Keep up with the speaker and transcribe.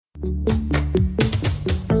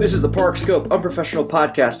This is the Parkscope Unprofessional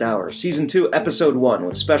Podcast Hour, Season 2, Episode 1,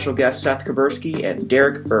 with special guests Seth Kubersky and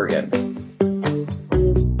Derek Bergen.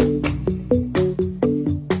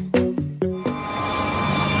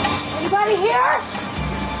 Anybody here?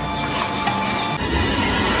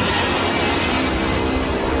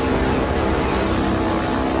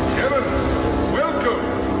 Kevin, welcome.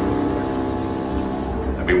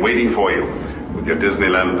 I've been waiting for you with your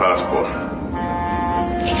Disneyland passport.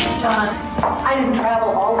 John, I didn't travel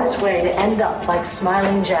all this way to end up like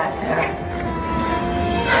Smiling Jack there.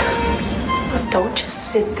 But don't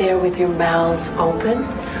just sit there with your mouths open.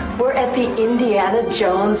 We're at the Indiana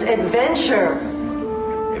Jones Adventure.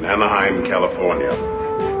 In Anaheim, California.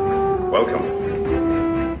 Welcome.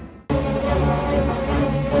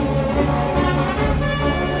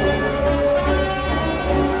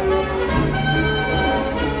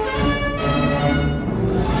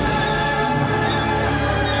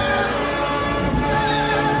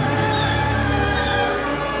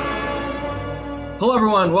 Hello,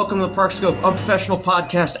 everyone. Welcome to the Parkscope Unprofessional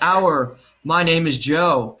Podcast Hour. My name is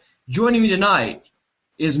Joe. Joining me tonight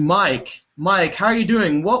is Mike. Mike, how are you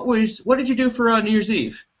doing? What did you do for New Year's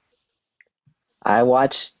Eve? I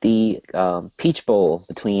watched the Peach Bowl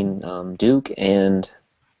between Duke and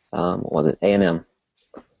what was it, A&M.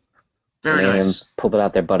 Very nice. A&M pulled it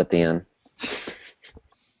out their butt at the end.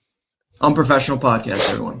 Unprofessional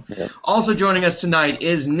Podcast, everyone. Yep. Also joining us tonight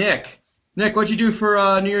is Nick. Nick, what'd you do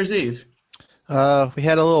for New Year's Eve? We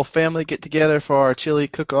had a little family get-together for our chili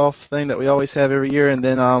cook-off thing that we always have every year, and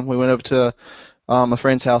then we went over to a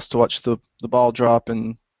friend's house to watch the ball drop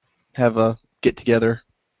and have a get-together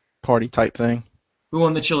party type thing. Who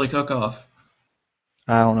won the chili cook-off?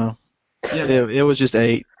 I don't know. Yeah. It was just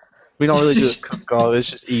ate. We don't really do a cook-off. It's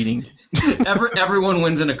just eating. Everyone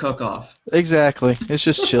wins in a cook-off. Exactly. It's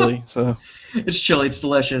just chili. So It's chili. It's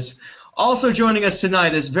delicious. Also joining us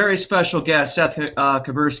tonight is very special guest Seth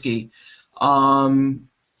Kubersky. From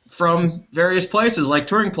various places like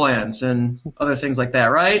Touring Plans and other things like that,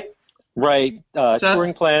 right? Right.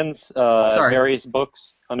 Touring Plans, various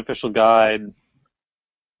books, unofficial guide.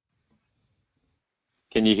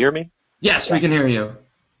 Can you hear me? Yes, we can hear you.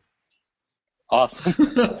 Awesome.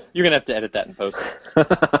 You're going to have to edit that in post.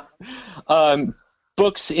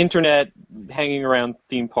 Books, internet, hanging around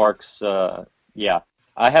theme parks. Yeah.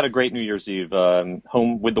 I had a great New Year's Eve.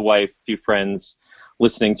 Home with the wife, few friends,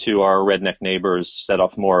 listening to our redneck neighbors set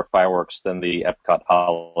off more fireworks than the Epcot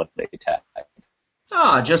holiday tag.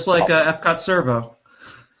 Ah, just like Awesome. Epcot Servo.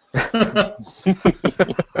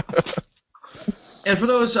 And for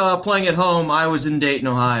those playing at home, I was in Dayton,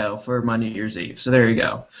 Ohio for my New Year's Eve, so there you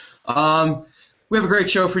go. We have a great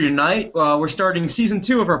show for you tonight. We're starting Season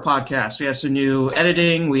 2 of our podcast. We have some new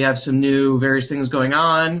editing. We have some new various things going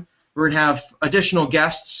on. We're going to have additional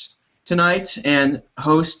guests tonight and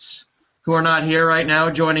hosts who are not here right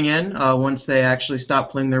now joining in once they actually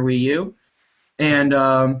stop playing their Wii U. And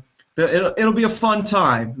it'll be a fun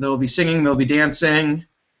time. There'll be singing, there'll be dancing,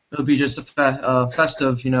 it'll be just a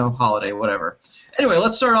festive, holiday, whatever. Anyway,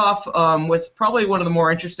 let's start off with probably one of the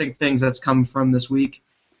more interesting things that's come from this week.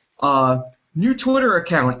 New Twitter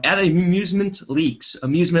account, @Amusement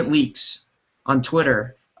Leaks on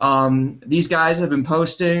Twitter. These guys have been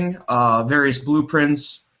posting various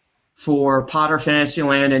blueprints for Potter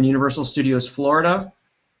Fantasyland and Universal Studios Florida.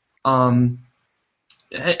 And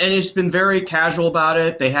it's been very casual about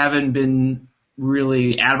it. They haven't been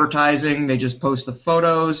really advertising. They just post the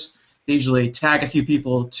photos. They usually tag a few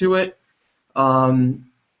people to it.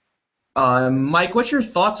 Mike, what's your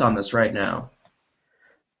thoughts on this right now?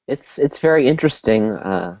 It's very interesting.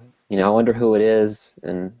 I wonder who it is,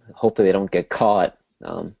 and hopefully they don't get caught.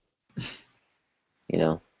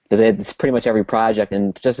 It's pretty much every project,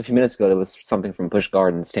 and just a few minutes ago there was something from Busch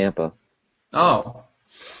Gardens, Tampa. Oh.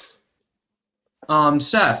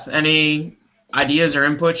 Seth, any ideas or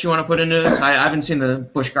inputs you want to put into this? I haven't seen the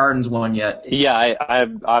Busch Gardens one yet. Yeah, I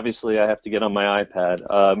have to get on my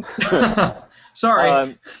iPad.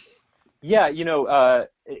 Sorry.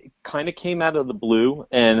 It kind of came out of the blue,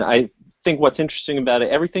 and I think what's interesting about it,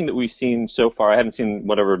 everything that we've seen so far, I haven't seen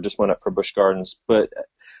whatever just went up for Busch Gardens, but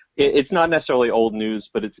it's not necessarily old news,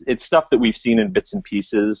 but it's stuff that we've seen in bits and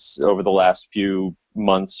pieces over the last few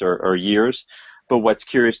months or years. But what's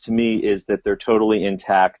curious to me is that they're totally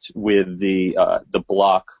intact with the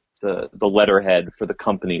block, the letterhead for the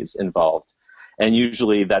companies involved. And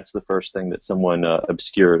usually that's the first thing that someone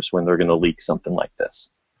obscures when they're going to leak something like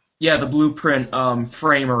this. Yeah, the blueprint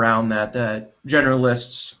frame around that general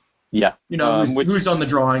lists. Yeah. Who's done the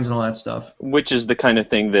drawings and all that stuff. Which is the kind of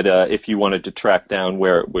thing that if you wanted to track down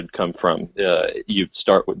where it would come from, you'd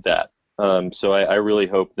start with that. So I really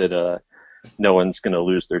hope that no one's going to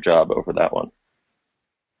lose their job over that one.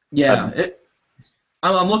 Yeah,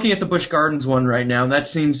 I'm looking at the Busch Gardens one right now, and that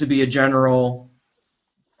seems to be a general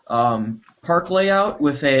park layout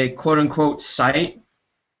with a quote-unquote site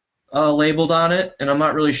labeled on it, and I'm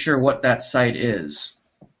not really sure what that site is.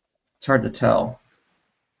 It's hard to tell.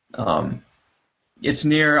 It's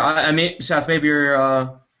near. I mean, Seth, maybe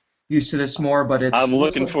you're used to this more, but it's. I'm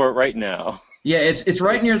looking for it right now. Yeah, it's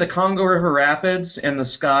right near the Congo River Rapids and the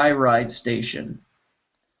Sky Ride Station.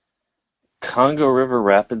 Congo River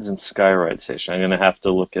Rapids and Skyride Station. I'm going to have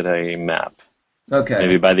to look at a map. Okay.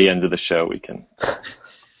 Maybe by the end of the show we can.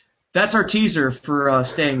 That's our teaser for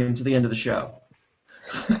staying into the end of the show.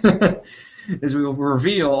 As we will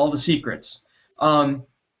reveal all the secrets. You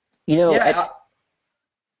know,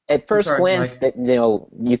 at first glance, that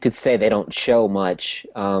you could say they don't show much,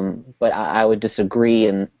 but I would disagree.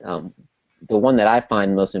 And the one that I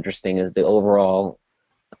find most interesting is the overall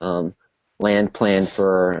land plan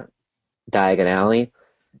for Diagon Alley,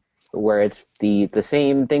 where it's the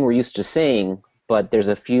same thing we're used to seeing, but there's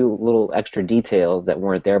a few little extra details that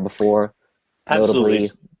weren't there before. Absolutely.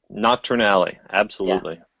 Notably, Nocturne Alley.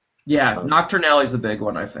 Absolutely. Yeah, Nocturne Alley is the big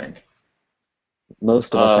one, I think.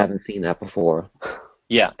 Most of us haven't seen that before.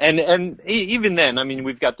 Yeah, and even then, I mean,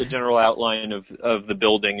 we've got the general outline of the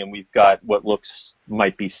building, and we've got what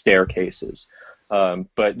might be staircases.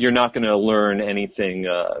 But you're not going to learn anything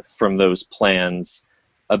from those plans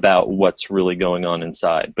about what's really going on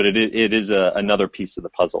inside. But it is another piece of the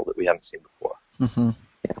puzzle that we haven't seen before. Mm-hmm.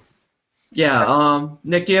 Yeah.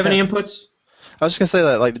 Nick, do you have any inputs? I was just going to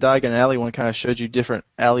say that, like, the Diagon Alley one kind of showed you different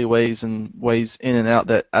alleyways and ways in and out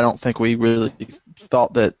that I don't think we really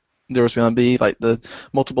thought that there was going to be, like the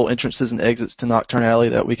multiple entrances and exits to Nocturne Alley,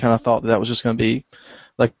 that we kind of thought that was just going to be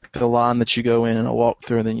like a line that you go in and a walk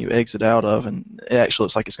through and then you exit out of, and it actually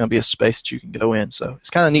looks like it's going to be a space that you can go in. So it's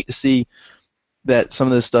kind of neat to see that some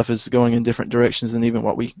of this stuff is going in different directions than even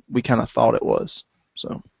what we kind of thought it was.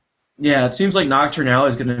 So yeah, it seems like Nocturne Alley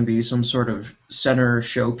is going to be some sort of center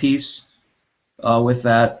showpiece with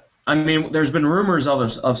that. I mean, there's been rumors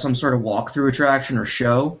of some sort of walkthrough attraction or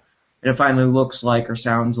show, and it finally looks like or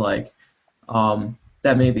sounds like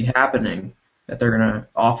that may be happening, that they're going to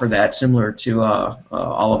offer that similar to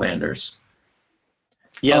Ollivanders.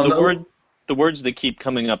 Yeah, the words that keep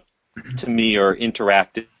coming up to me are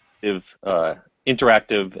interactive and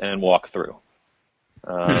walkthrough.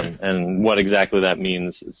 And what exactly that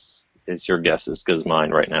means is your guess as good as mine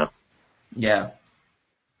right now. Yeah.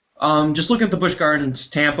 Just looking at the Busch Gardens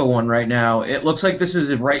Tampa one right now, it looks like this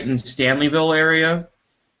is right in Stanleyville area.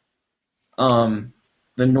 The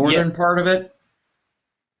northern part of it.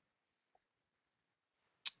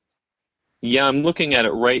 Yeah, I'm looking at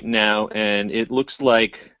it right now, and it looks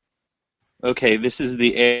like, okay, this is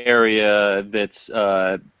the area that's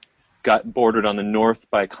got bordered on the north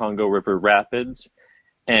by Congo River Rapids,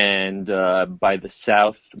 and by the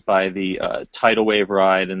south by the tidal wave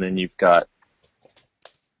ride, and then you've got.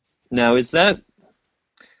 Now, this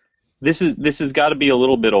has got to be a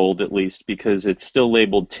little bit old at least, because it's still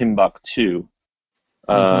labeled Timbuktu.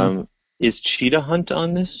 Is Cheetah Hunt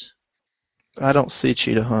on this? I don't see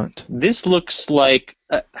Cheetah Hunt. This looks like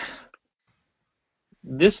a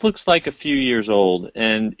few years old,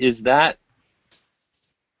 and is that?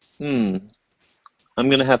 I'm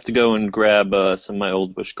going to have to go and grab some of my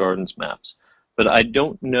old Busch Gardens maps, but I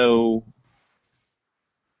don't know.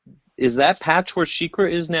 Is that patch where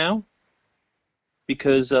SheiKra is now?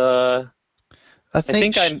 Because I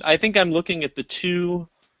think I'm looking at the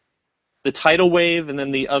tidal wave and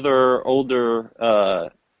then the other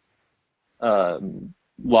older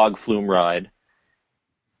log flume ride,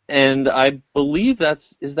 and I believe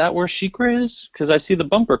is that where SheiKra is? Because I see the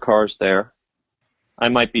bumper cars there. I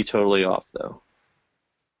might be totally off though.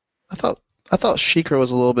 I thought SheiKra was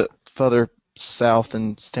a little bit further south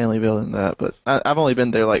in Stanleyville than that, but I've only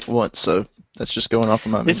been there like once, so that's just going off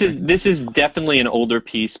of my memory. This is definitely an older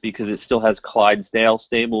piece because it still has Clydesdale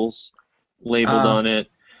stables labeled on it.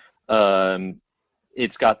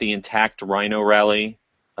 It's got the intact Rhino Rally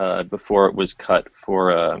before it was cut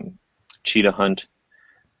for Cheetah Hunt.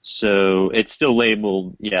 So it's still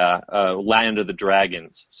labeled, Land of the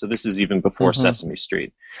Dragons. So this is even before Sesame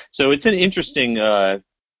Street. So it's an interesting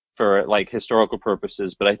for like historical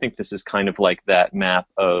purposes, but I think this is kind of like that map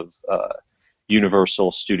of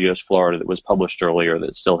Universal Studios Florida that was published earlier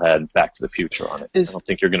that still had Back to the Future on it. I don't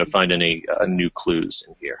think you're going to find any new clues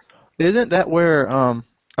in here. Isn't that where I'm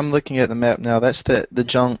looking at the map now? That's the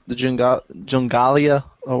Jungalia,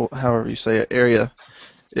 or however you say it, area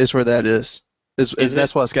is where that is.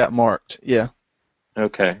 That's why it's got marked. Yeah.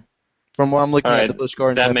 Okay. From what I'm looking at the Busch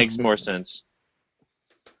Gardens. That makes more sense.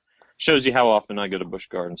 Shows you how often I go to Busch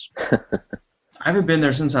Gardens. I haven't been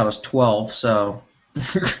there since I was 12, so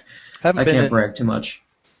I can't brag too much.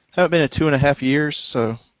 Haven't been in 2.5 years,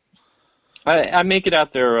 so. I make it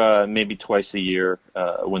out there maybe twice a year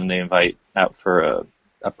when they invite out for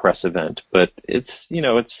a press event, but it's a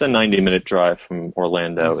 90-minute drive from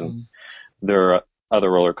Orlando, and there are other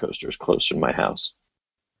roller coasters closer to my house.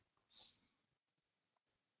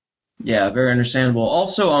 Yeah, very understandable.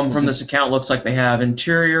 Also, from this account, looks like they have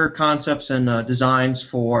interior concepts and designs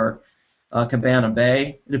for Cabana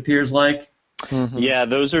Bay, it appears like. Mm-hmm. Yeah,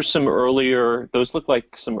 those look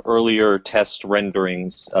like some earlier test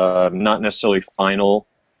renderings, not necessarily final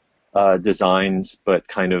designs, but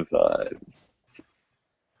kind of the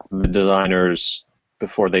designers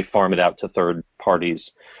before they farm it out to third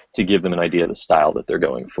parties to give them an idea of the style that they're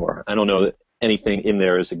going for. I don't know that anything in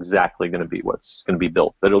there is exactly going to be what's going to be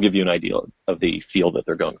built, but it'll give you an idea of the feel that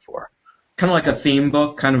they're going for. Kind of like a theme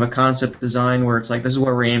book, kind of a concept design where it's like, this is what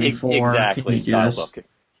we're aiming for. Exactly, Can you do this? book.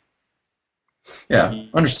 Yeah,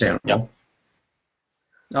 understandable.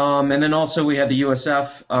 Yep. And then also we had the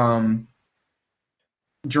USF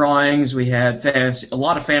drawings. We had a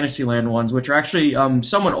lot of Fantasyland ones, which are actually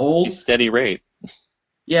somewhat old. Steady rate.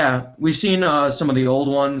 Yeah, we've seen some of the old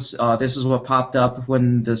ones. This is what popped up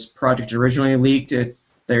when this project originally leaked.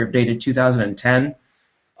 They're dated 2010.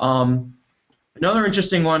 Another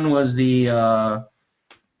interesting one was the let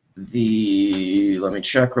me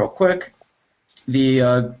check real quick.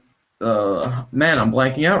 Man, I'm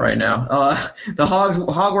blanking out right now. The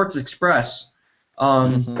Hogwarts Express.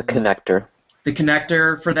 The connector. The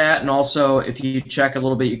connector for that, and also if you check a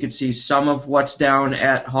little bit, you could see some of what's down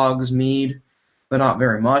at Hogsmeade, but not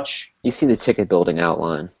very much. You see the ticket building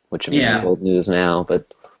outline, which is old news now,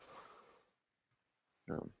 but.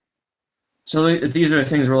 So these are the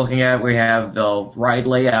things we're looking at. We have the ride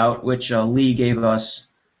layout, which Lee gave us,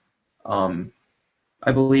 I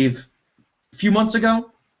believe, a few months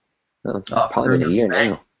ago. Oh, it's probably been a year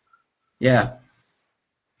now. Yeah.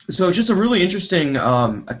 So it's just a really interesting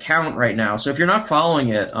account right now. So if you're not following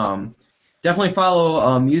it, definitely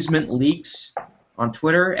follow Amusement Leaks on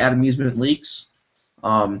Twitter, @AmusementLeaks.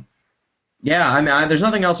 Yeah, I mean, there's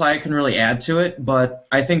nothing else I can really add to it, but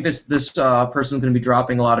I think this person's going to be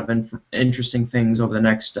dropping a lot of interesting things over the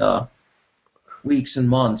next weeks and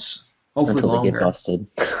months. Hopefully until longer. They get busted.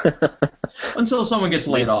 Until someone gets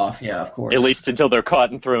laid off, yeah, of course. At least until they're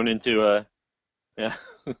caught and thrown into a... Yeah.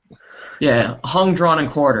 Yeah, hung, drawn, and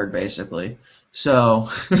quartered, basically. So...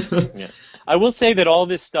 Yeah. I will say that all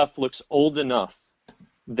this stuff looks old enough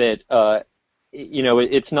that...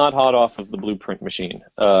 it's not hot off of the blueprint machine.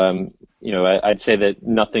 I'd say that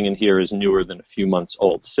nothing in here is newer than a few months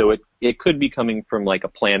old. So it could be coming from like a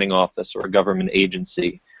planning office or a government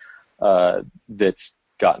agency that's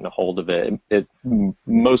gotten a hold of it. It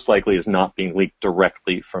most likely is not being leaked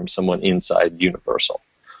directly from someone inside Universal.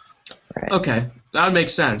 Right. Okay, that would make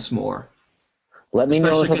sense more. Let me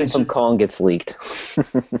know if something from Kong gets leaked.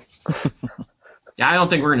 Yeah, I don't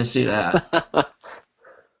think we're going to see that.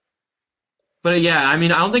 But yeah, I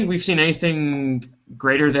mean, I don't think we've seen anything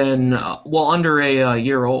greater than, under a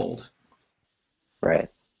year old. Right.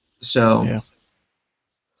 So,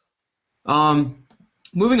 yeah.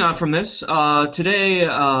 Moving on from this,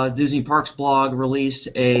 today Disney Parks blog released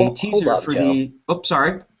a teaser for the... Oh,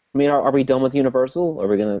 sorry. I mean, are we done with Universal? Are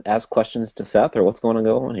we going to ask questions to Seth, or what's going to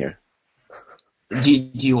go on here? Do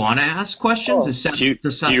you want to ask questions? Does Seth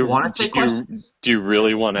want to take questions? Do you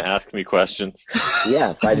really want to ask me questions?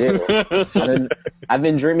 Yes, I do. I've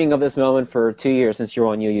been dreaming of this moment for 2 years since you were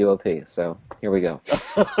on UUOP, so here we go.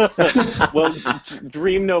 Well,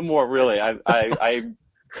 dream no more, really.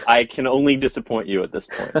 I can only disappoint you at this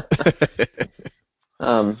point.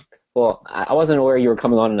 Well, I wasn't aware you were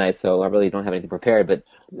coming on tonight, so I really don't have anything prepared, but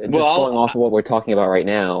just going off of what we're talking about right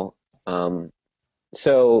now,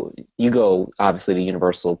 so you go, obviously, to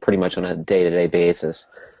Universal pretty much on a day-to-day basis.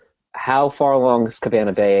 How far along is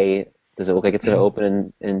Cabana Bay? Does it look like it's going to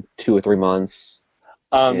open in 2 or 3 months?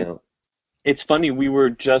 It's funny. We were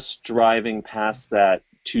just driving past that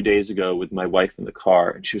 2 days ago with my wife in the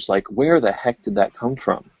car, and she was like, where the heck did that come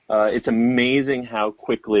from? It's amazing how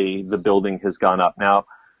quickly the building has gone up. Now,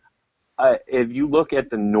 if you look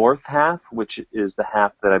at the north half, which is the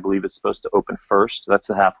half that I believe is supposed to open first, that's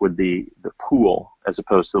the half with the pool as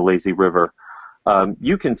opposed to the lazy river,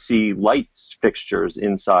 you can see lights fixtures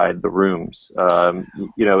inside the rooms.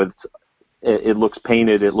 It looks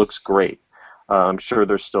painted. It looks great. I'm sure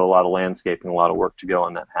there's still a lot of landscaping, a lot of work to go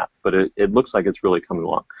on that half, but it looks like it's really coming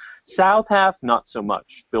along. South half, not so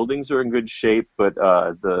much. Buildings are in good shape, but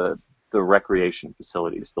the the recreation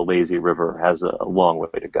facilities. The lazy river has a long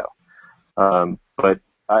way to go. But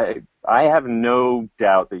I have no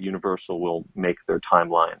doubt that Universal will make their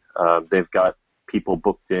timeline. They've got people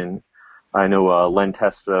booked in. I know Len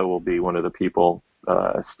Testa will be one of the people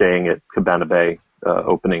staying at Cabana Bay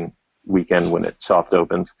opening weekend when it soft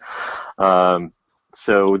opens.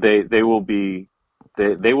 So they will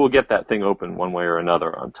get that thing open one way or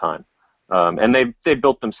another on time. And they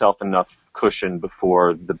built themselves enough cushion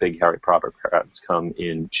before the big Harry Potter crowds come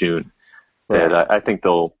in June that I think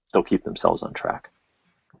they'll keep themselves on track.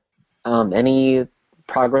 Any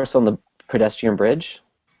progress on the pedestrian bridge?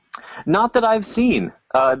 Not that I've seen.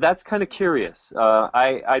 That's kind of curious.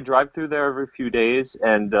 I drive through there every few days,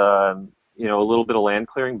 and a little bit of land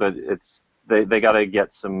clearing, but they got to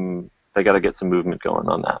get some movement going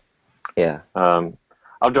on that. Yeah.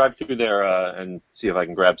 I'll drive through there and see if I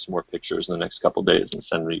can grab some more pictures in the next couple of days and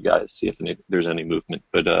send to you guys, see if there's any movement.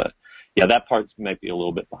 But that part might be a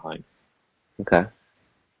little bit behind. Okay.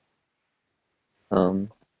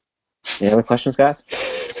 Any other questions, guys?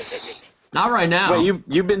 Not right now. Wait,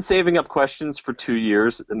 you've been saving up questions for 2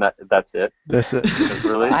 years, and that's it? That's it.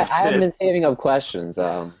 Really? I haven't been saving up questions.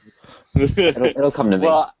 It'll come to me.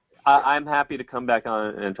 Well, I'm happy to come back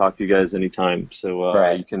on and talk to you guys anytime. So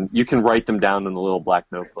you can write them down in a little black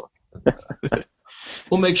notebook.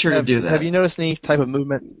 We'll make sure to do that. Have you noticed any type of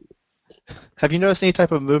movement? Have you noticed any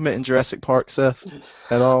type of movement in Jurassic Park, Seth,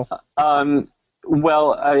 at all?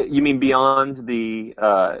 Well, you mean beyond the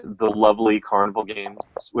lovely carnival games,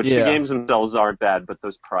 which the games themselves aren't bad, but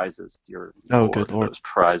those prizes, good Lord, those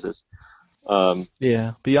prizes.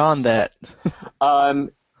 Beyond that.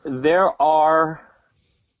 There are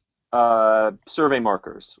survey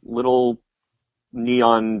markers, little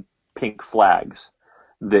neon pink flags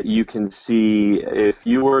that you can see if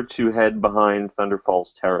you were to head behind Thunder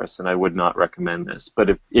Falls Terrace, and I would not recommend this, but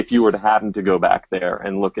if you were to happen to go back there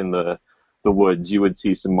and look in the woods, you would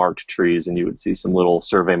see some marked trees and you would see some little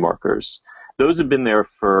survey markers. Those have been there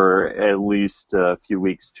for at least a few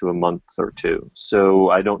weeks to a month or two, so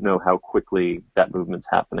I don't know how quickly that movement's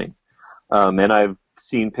happening. And I've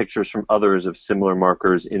seen pictures from others of similar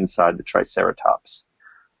markers inside the Triceratops.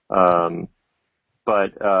 But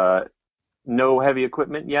no heavy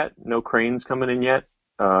equipment yet, no cranes coming in yet,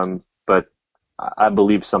 but I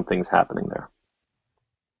believe something's happening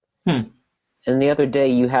there. And the other day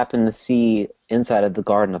you happened to see inside of the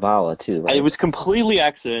Garden of Allah, too, right? It was completely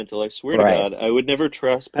accidental, I swear to God. I would never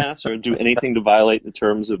trespass or do anything to violate the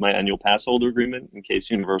terms of my annual pass holder agreement, in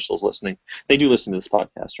case Universal's listening. They do listen to this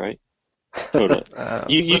podcast, right? Totally.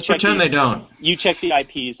 Let's pretend they don't. You check the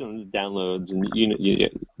IPs and the downloads, and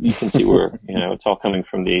you can see where it's all coming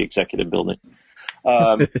from the executive building.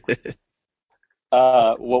 What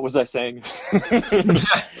was I saying?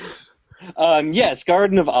 Yes,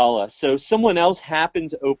 Garden of Allah. So someone else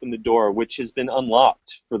happened to open the door, which has been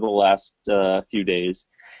unlocked for the last few days,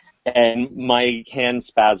 and my hand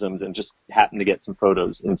spasmed and just happened to get some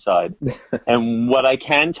photos inside. And what I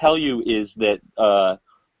can tell you is that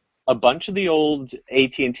a bunch of the old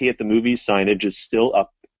AT&T at the movies signage is still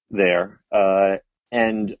up there,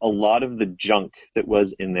 and a lot of the junk that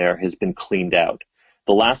was in there has been cleaned out.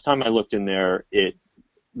 The last time I looked in there, it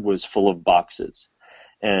was full of boxes.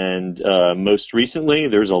 And most recently,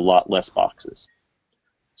 there's a lot less boxes.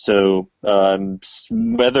 So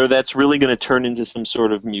whether that's really going to turn into some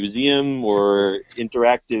sort of museum or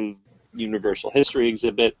interactive Universal History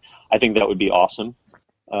exhibit, I think that would be awesome.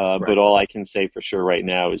 But all I can say for sure right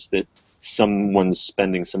now is that someone's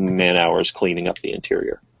spending some man-hours cleaning up the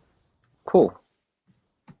interior. Cool.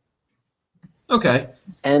 Okay.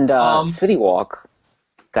 And City Walk,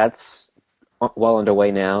 that's well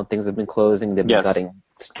underway now. Things have been closing. They've been cutting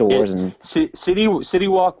stores and City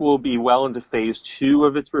Walk will be well into phase 2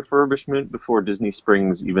 of its refurbishment before Disney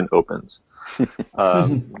Springs even opens.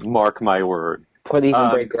 Mark my word. Before they even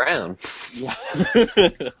break ground.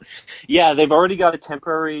 Yeah, they've already got a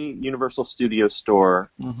temporary Universal Studio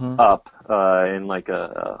store up in like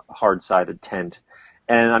a hard-sided tent.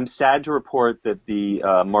 And I'm sad to report that the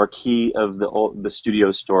marquee of the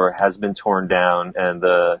studio store has been torn down, and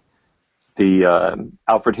the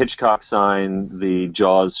Alfred Hitchcock sign, the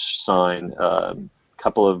Jaws sign, there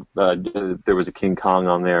was a King Kong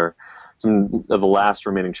on there. Some of the last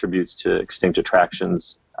remaining tributes to extinct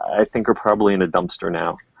attractions, I think, are probably in a dumpster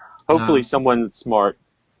now. Hopefully someone smart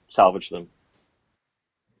salvaged them.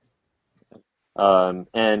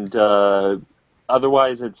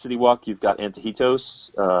 Otherwise, at City Walk, you've got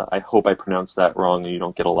Antojitos. I hope I pronounced that wrong and you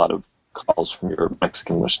don't get a lot of calls from your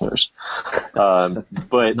Mexican listeners.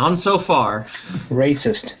 But none so far.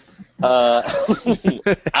 Racist.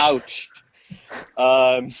 Ouch.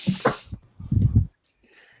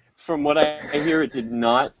 from what I hear, it did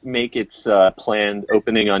not make its planned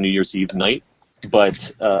opening on New Year's Eve night,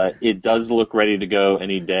 but it does look ready to go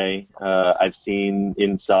any day. I've seen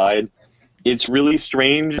inside. It's really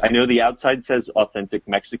strange. I know the outside says authentic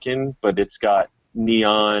Mexican, but it's got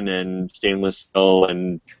neon and stainless steel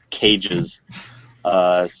and cages.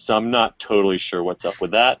 So I'm not totally sure what's up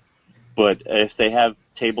with that. But if they have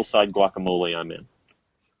tableside guacamole, I'm in.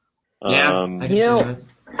 Yeah, I can see that.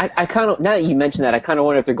 I kind of, now that you mention that, I kind of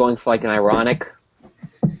wonder if they're going for like an ironic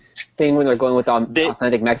thing when they're going with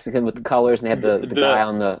authentic Mexican with the colors, and they have the guy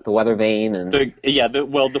on the weather vane. And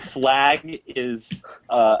the flag is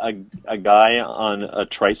a guy on a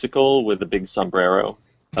tricycle with a big sombrero.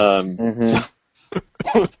 So,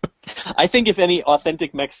 I think if any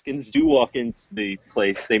authentic Mexicans do walk into the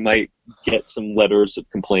place, they might get some letters of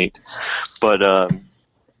complaint. But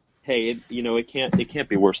hey, it can't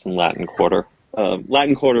be worse than Latin Quarter.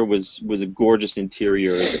 Latin Quarter was a gorgeous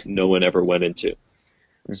interior that no one ever went into.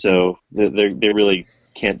 So they really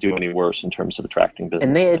can't do any worse in terms of attracting business.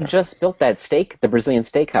 And they had just built the Brazilian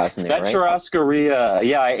steakhouse in there, right? That churrascaria,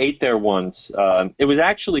 yeah, I ate there once. It was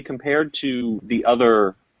actually, compared to the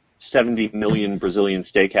other 70 million Brazilian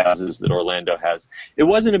steakhouses that Orlando has, it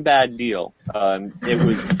wasn't a bad deal. It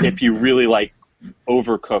was, if you really like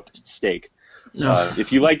overcooked steak.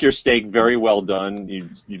 If you like your steak very well done,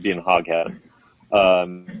 you'd be in Hoghead.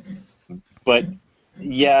 But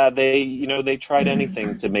yeah, they tried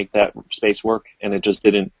anything to make that space work, and it just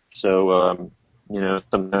didn't. So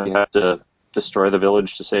sometimes you have to destroy the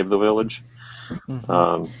village to save the village.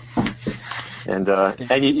 And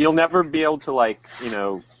you'll never be able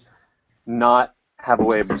to not have a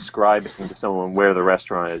way of describing to someone where the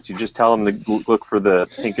restaurant is. You just tell them to look for the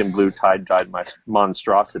pink and blue tie-dyed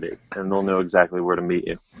monstrosity, and they'll know exactly where to meet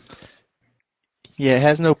you. Yeah, it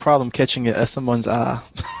has no problem catching it as someone's eye.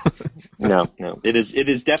 No. It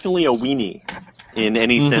is definitely a weenie in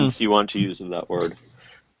any sense you want to use of that word.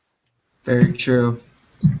 Very true.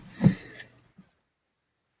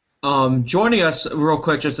 Joining us real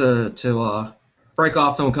quick, just to break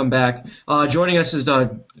off, then we'll come back. Joining us is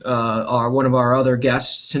one of our other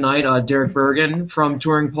guests tonight, Derek Bergen from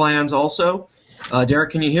Touring Plans also.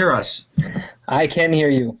 Derek, can you hear us? I can hear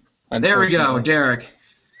you. There we go, Derek.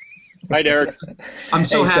 Hi, Derek. I'm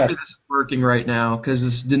so happy this is working right now, because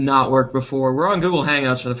this did not work before. We're on Google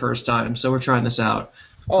Hangouts for the first time, so we're trying this out.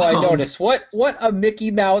 Oh, I noticed. What a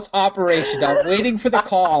Mickey Mouse operation. I'm waiting for the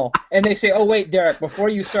call, and they say, oh, wait, Derek, before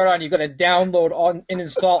you start on, you're going to download and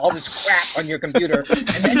install all this crap on your computer,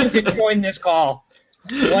 and then you can join this call.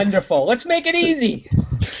 Wonderful. Let's make it easy.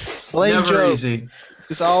 Blame Never Joe. Easy.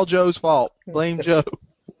 It's all Joe's fault. Blame Joe.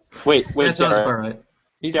 Wait, that sounds Derek. about right.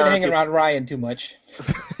 He's been hanging around Ryan too much.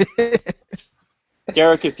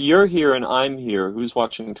 Derek, if you're here and I'm here, who's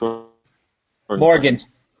watching Touring? Morgan.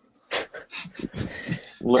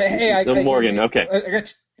 Morgan, okay.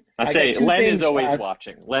 I say Len is always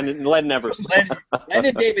watching. Len never stops. Len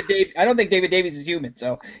and David. I don't think David Davies is human,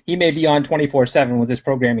 so he may be on 24/7 with this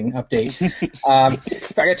programming update.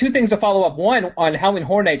 I got two things to follow up. One, on Halloween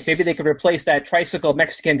Horror Nights, maybe they could replace that tricycle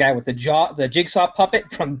Mexican guy with the jigsaw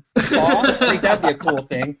puppet from Saw. I think that'd be a cool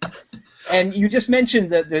thing. And you just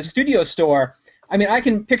mentioned the studio store. I mean, I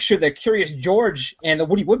can picture the Curious George and the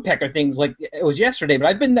Woody Woodpecker things like it was yesterday, but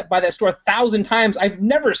I've been by that store 1,000 times. I've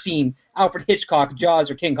never seen Alfred Hitchcock,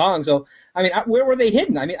 Jaws, or King Kong. So, I mean, where were they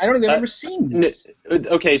hidden? I mean, I don't even remember seeing this.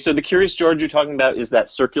 Okay, so the Curious George you're talking about is that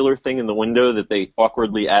circular thing in the window that they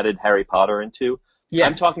awkwardly added Harry Potter into? Yeah.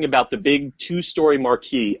 I'm talking about the big 2-story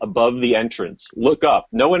marquee above the entrance. Look up.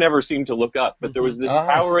 No one ever seemed to look up, but there was this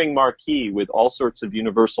towering marquee with all sorts of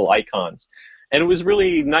Universal icons. And it was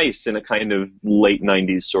really nice in a kind of late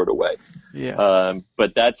 90s sort of way. Yeah.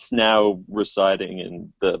 But that's now residing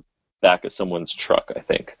in the back of someone's truck, I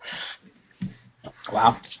think.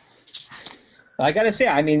 Wow. I got to say,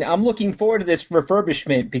 I mean, I'm looking forward to this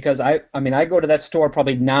refurbishment because, I go to that store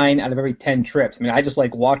probably 9 out of every 10 trips. I mean, I just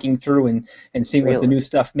like walking through and seeing what the new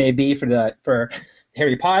stuff may be for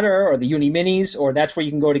Harry Potter or the Uni Minis, or that's where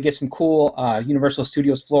you can go to get some cool Universal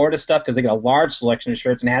Studios Florida stuff because they got a large selection of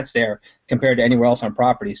shirts and hats there compared to anywhere else on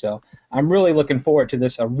property. So I'm really looking forward to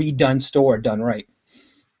this redone store done right.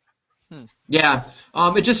 Yeah,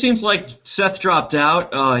 it just seems like Seth dropped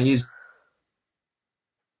out.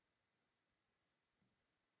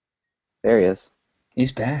 There he is.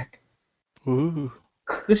 He's back. Ooh.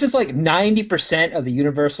 This is like 90% of the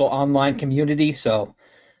Universal online community, so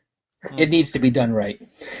it needs to be done right.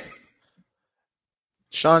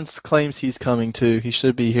 Sean claims he's coming too. He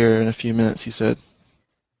should be here in a few minutes, he said.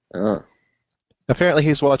 Oh. Apparently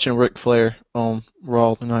he's watching Ric Flair on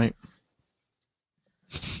Raw tonight.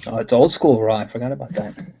 Oh, it's old school, Raw. I forgot about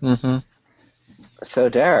that. Mm-hmm. So,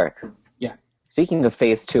 Derek. Yeah. Speaking of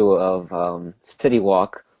Phase 2 of City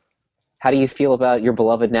Walk, how do you feel about your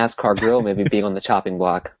beloved NASCAR grill maybe being on the chopping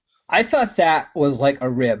block? I thought that was like a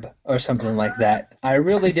rib or something like that. I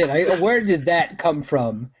really did. Where did that come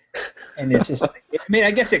from? And it's just,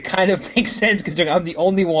 I guess it kind of makes sense because I'm the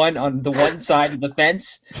only one on the one side of the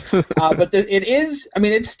fence. But it is,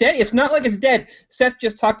 it's steady. It's not like it's dead. Seth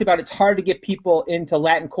just talked about it's hard to get people into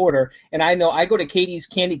Latin Quarter. And I know I go to Katie's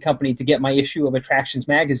Candy Company to get my issue of Attractions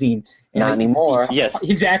magazine. Not anymore. Yes.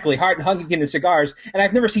 Exactly. Hart and Huntington and cigars. And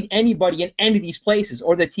I've never seen anybody in any of these places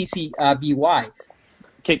or the TCBY.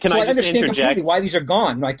 Can I just understand interject? Completely why these are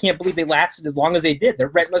gone. I can't believe they lasted as long as they did. Their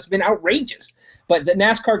rent must have been outrageous. But the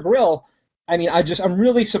NASCAR grill, I'm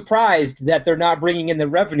really surprised that they're not bringing in the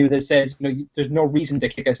revenue that says, there's no reason to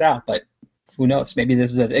kick us out. But who knows? Maybe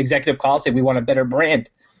this is an executive call saying we want a better brand.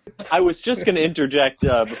 I was just going to interject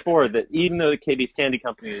before that even though the Katie's Candy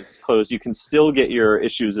Company is closed, you can still get your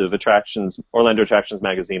issues of Orlando Attractions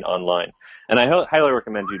magazine online. And I highly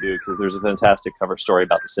recommend you do because there's a fantastic cover story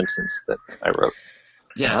about The Simpsons that I wrote.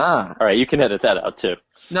 Yes. All right, you can edit that out too.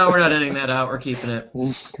 No, we're not editing that out. We're keeping it.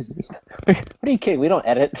 What are you kidding? We don't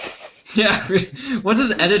edit. Yeah. What's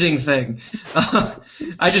this editing thing?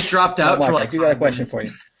 I just dropped out for like. I do got a question for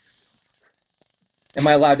you. Am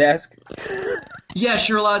I allowed to ask? Yes,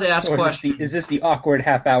 you're allowed to ask questions. Is this the awkward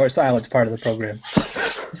half-hour silence part of the program?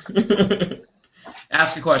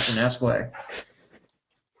 Ask a question. Ask away.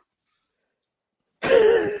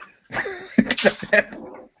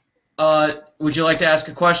 Would you like to ask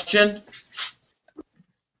a question?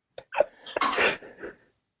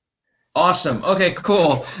 Awesome. Okay,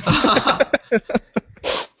 cool.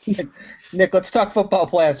 Nick, let's talk football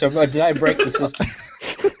playoffs. Or did I break the system?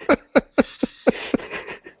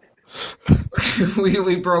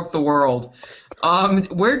 we broke the world.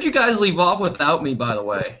 Where'd you guys leave off without me, by the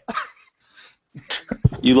way?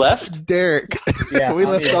 You left? Derek. Yeah, we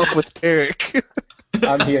left off with Derek.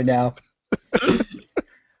 I'm here now.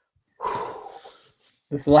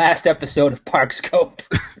 This last episode of Parkscope,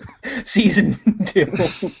 Season 2.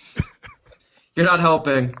 You're not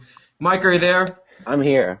helping. Mike, are you there? I'm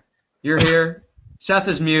here. You're here? Seth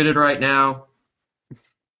is muted right now.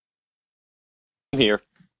 I'm here.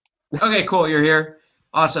 Okay, cool. You're here.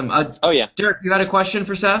 Awesome. Oh, yeah. Derek, you had a question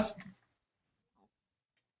for Seth?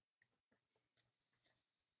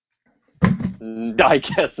 I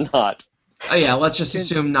guess not. Oh, yeah, let's just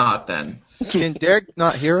assume not then. Can Derek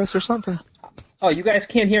not hear us or something? Oh, you guys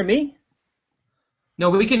can't hear me? No,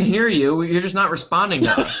 we can hear you. You're just not responding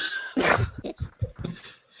to us.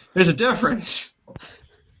 There's a difference.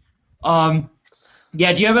 Yeah,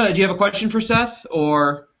 do you have a question for Seth,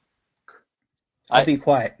 or? I'll be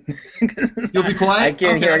quiet. You'll be quiet? I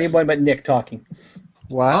can't hear anyone but Nick talking.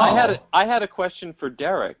 Wow. I had a question for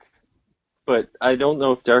Derek, but I don't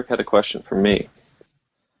know if Derek had a question for me.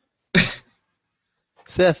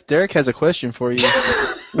 Seth, Derek has a question for you.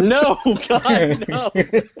 No, God, no.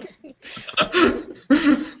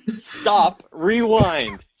 Stop.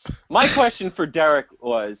 Rewind. My question for Derek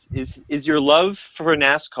is your love for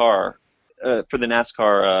NASCAR, for the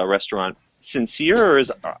NASCAR restaurant, sincere or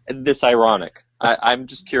is this ironic? I'm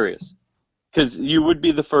just curious. Because you would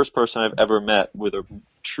be the first person I've ever met with a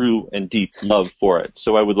true and deep love for it.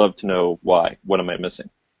 So I would love to know why. What am I missing?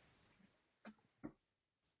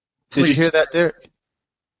 Did you hear that, Derek?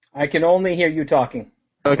 I can only hear you talking.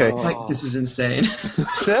 Okay. Like, this is insane.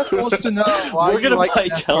 Seth wants to know why you like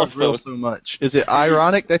NASCAR grill so much. Is it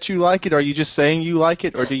ironic that you like it? Are you just saying you like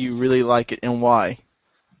it, or do you really like it, and why?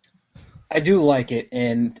 I do like it,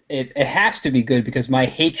 and it has to be good because my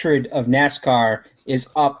hatred of NASCAR is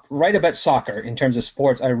up right about soccer in terms of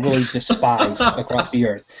sports I really despise across the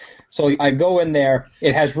earth. So I go in there.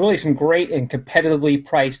 It has really some great and competitively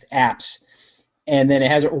priced apps. And then it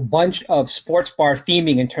has a bunch of sports bar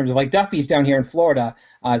theming in terms of, like, Duffy's down here in Florida.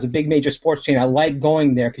 It's a big major sports chain. I like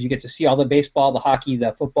going there because you get to see all the baseball, the hockey,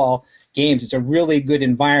 the football games. It's a really good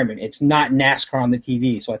environment. It's not NASCAR on the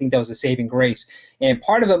TV, so I think that was a saving grace. And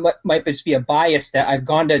part of it might just be a bias that I've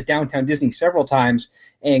gone to Downtown Disney several times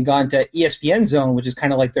and gone to ESPN Zone, which is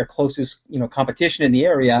kind of like their closest, competition in the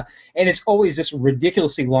area. And it's always this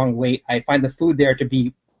ridiculously long wait. I find the food there to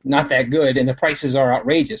be not that good, and the prices are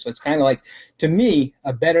outrageous. So it's kind of like, to me,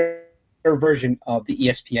 a better version of the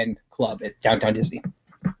ESPN Club at Downtown Disney.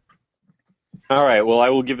 All right, well, I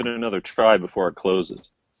will give it another try before it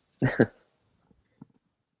closes.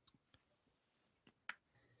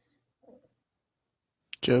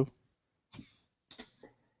 Joe?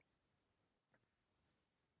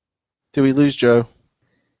 Did we lose Joe?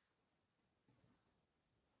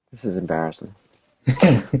 This is embarrassing.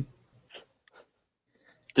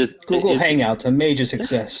 Google Hangouts, a major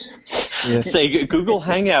success. Say Google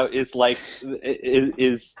Hangout is like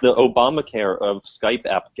is the Obamacare of Skype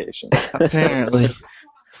applications. Apparently.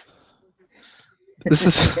 This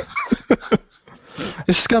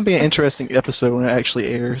is going to be an interesting episode when it actually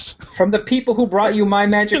airs. From the people who brought you My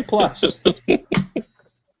Magic Plus.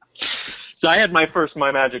 So I had my first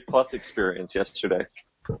My Magic Plus experience yesterday.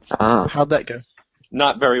 How'd that go?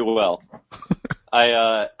 Not very well.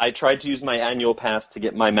 I tried to use my annual pass to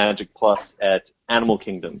get My Magic Plus at Animal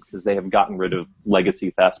Kingdom because they have gotten rid of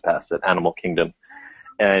Legacy Fast Pass at Animal Kingdom.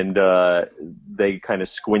 And they kind of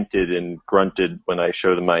squinted and grunted when I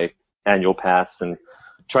showed them my annual pass and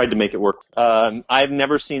tried to make it work. I've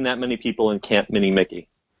never seen that many people in Camp Mini Mickey.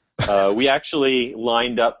 We actually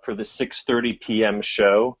lined up for the 6:30 p.m.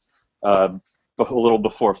 show a little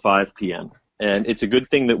before 5 p.m. And it's a good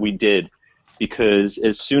thing that we did, because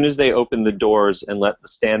as soon as they opened the doors and let the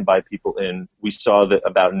standby people in, we saw that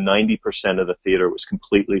about 90% of the theater was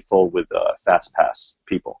completely full with Fast Pass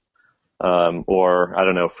people. Or, I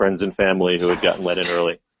don't know, friends and family who had gotten let in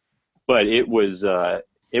early. But it was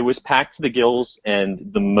packed to the gills and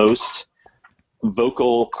the most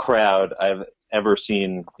vocal crowd I've ever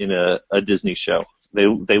seen in a Disney show. They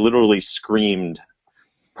literally screamed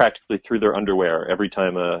practically through their underwear every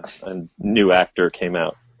time a new actor came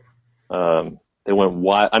out. They went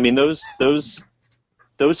wild. I mean, those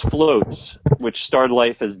floats, which started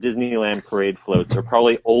life as Disneyland parade floats, are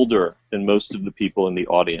probably older than most of the people in the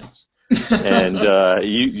audience. And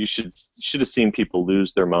you should have seen people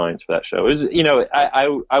lose their minds for that show. It was,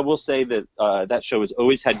 I will say that that show has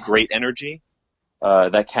always had great energy.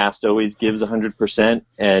 That cast always gives 100%,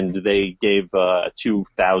 and they gave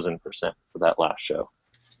 2,000% for that last show.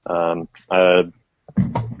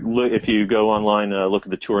 If you go online, look at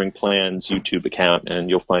the Touring Plans YouTube account, and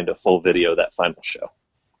you'll find a full video of that final show.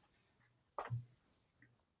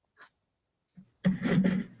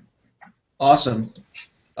 Awesome.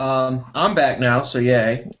 I'm back now, so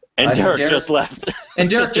yay. And Derek just left. And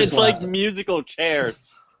Derek just left. It's like musical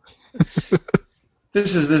chairs.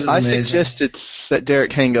 This is amazing. I suggested that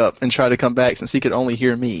Derek hang up and try to come back since he could only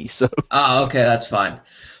hear me. So. Okay, that's fine.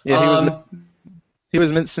 Yeah, he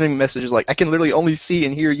was sending messages like, I can literally only see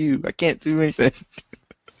and hear you. I can't do anything.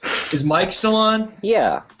 Is Mike still on?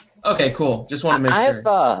 Yeah. Okay, cool. Just want to make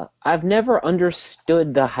sure. I've never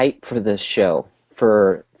understood the hype for this show,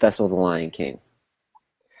 for Festival of the Lion King.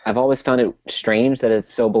 I've always found it strange that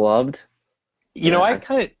it's so beloved. I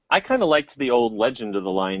kind of liked the old Legend of the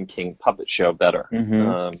Lion King puppet show better.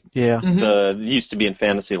 Mm-hmm. It used to be in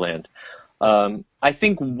Fantasyland. I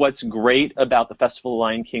think what's great about the Festival of the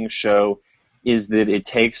Lion King show is that it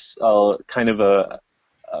takes kind of a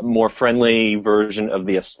more friendly version of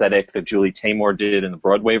the aesthetic that Julie Taymor did in the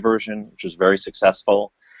Broadway version, which was very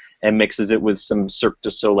successful, and mixes it with some Cirque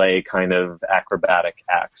du Soleil kind of acrobatic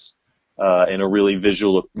acts in a really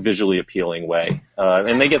visually appealing way.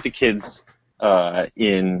 And they get the kids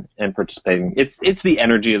in and participating. It's the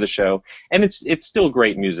energy of the show, and it's still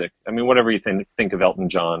great music. I mean, whatever you think of Elton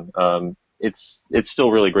John, it's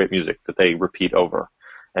still really great music that they repeat over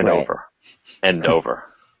and over and over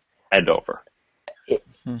and over.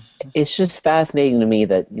 It's just fascinating to me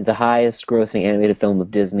that the highest grossing animated film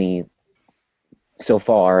of Disney so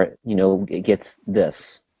far, it gets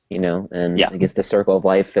this, and it gets the Circle of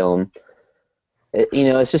Life film.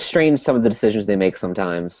 It's just strange, some of the decisions they make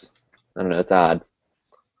sometimes. I don't know, it's odd.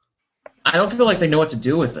 I don't feel like they know what to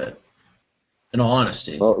do with it, in all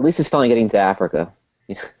honesty. Well, at least it's finally getting to Africa,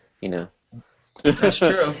 That's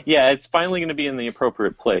true. Yeah, it's finally going to be in the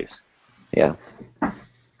appropriate place. Yeah.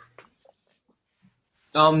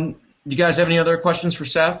 Do you guys have any other questions for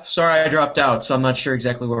Seth? Sorry I dropped out, so I'm not sure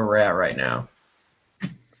exactly where we're at right now.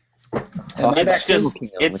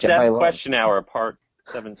 It's Seth Question Hour, part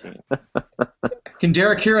 17. Can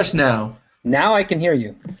Derek hear us now? Now I can hear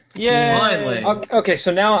you. Yeah. Finally. Okay,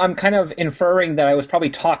 so now I'm kind of inferring that I was probably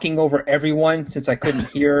talking over everyone since I couldn't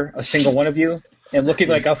hear a single one of you and looking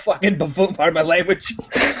like a fucking buffoon, pardon my language.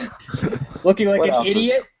 Looking like an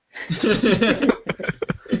idiot.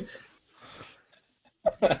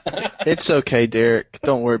 It's okay, Derek.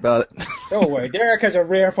 Don't worry about it. Don't worry. Derek has a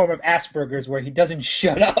rare form of Asperger's where he doesn't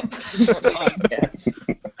shut up.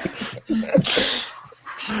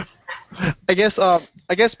 I guess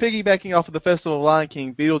piggybacking off of the Festival of Lion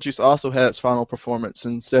King, Beetlejuice also had its final performance,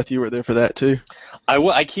 and Seth, you were there for that too.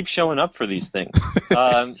 I keep showing up for these things.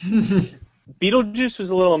 Beetlejuice was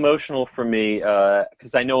a little emotional for me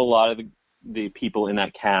because I know a lot of the people in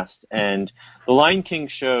that cast, and the Lion King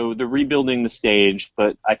show, they're rebuilding the stage,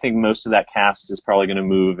 but I think most of that cast is probably going to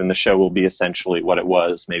move, and the show will be essentially what it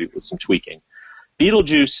was, maybe with some tweaking.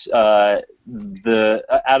 Beetlejuice,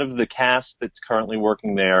 out of the cast that's currently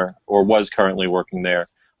working there, or was currently working there,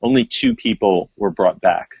 only 2 people were brought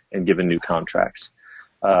back and given new contracts.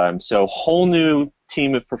 So whole new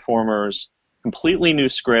team of performers, completely new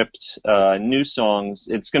script, new songs.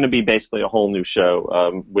 It's going to be basically a whole new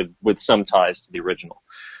show with some ties to the original.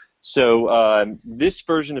 So this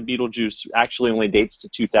version of Beetlejuice actually only dates to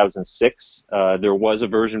 2006. There was a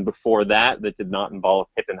version before that did not involve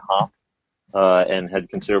hip and hop and had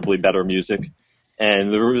considerably better music.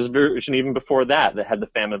 And there was a version even before that had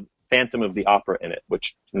the Phantom of the Opera in it,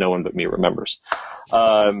 which no one but me remembers.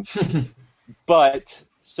 But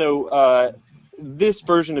so this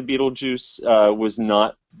version of Beetlejuice was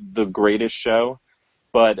not the greatest show,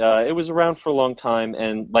 but it was around for a long time.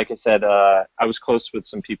 And like I said, I was close with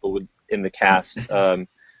some people in the cast.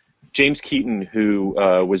 James Keaton, who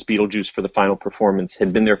was Beetlejuice for the final performance,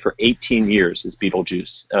 had been there for 18 years as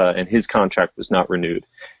Beetlejuice, and his contract was not renewed.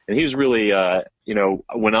 And he was really,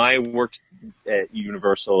 when I worked at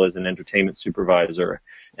Universal as an entertainment supervisor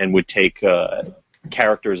and would take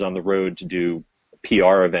characters on the road to do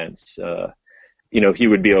PR events, he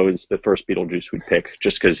would be always the first Beetlejuice we'd pick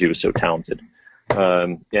just because he was so talented.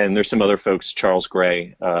 And there's some other folks, Charles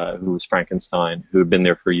Gray, who was Frankenstein, who have been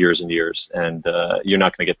there for years and years, and you're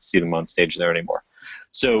not going to get to see them on stage there anymore.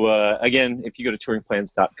 So, again, if you go to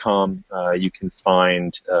touringplans.com, you can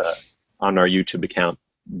find on our YouTube account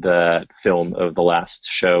that film of the last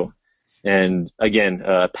show. And, again,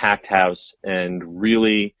 packed house and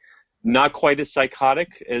really not quite as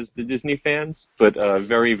psychotic as the Disney fans, but a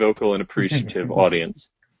very vocal and appreciative audience.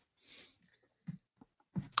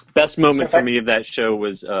 Best moment for me of that show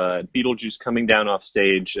was Beetlejuice coming down off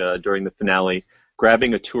stage during the finale,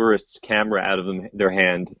 grabbing a tourist's camera out of their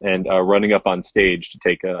hand and running up on stage to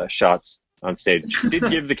take shots on stage. Did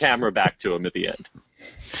give the camera back to him at the end.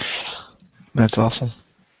 That's awesome.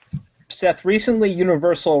 Seth, recently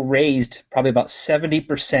Universal raised probably about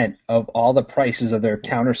 70% of all the prices of their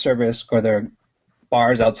counter service or their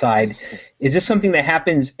bars outside. Is this something that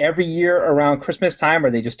happens every year around Christmas time,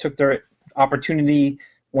 or they just took their opportunity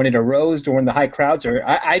when it arose during the high crowds? Or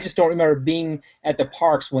I just don't remember being at the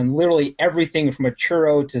parks when literally everything from a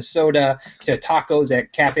churro to soda to tacos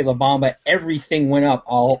at Cafe La Bamba, everything went up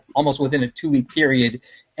almost within a 2-week period,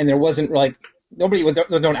 and there wasn't there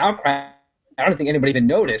was no outcry. I don't think anybody even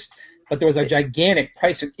noticed, but there was a gigantic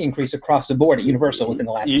price increase across the board at Universal within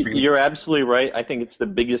the last 3 weeks. You're absolutely right. I think it's the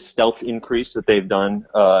biggest stealth increase that they've done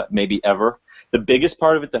maybe ever. The biggest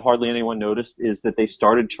part of it that hardly anyone noticed is that they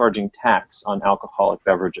started charging tax on alcoholic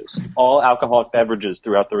beverages. All alcoholic beverages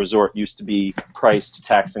throughout the resort used to be priced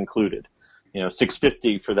tax included.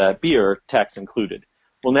 $6.50 for that beer, tax included.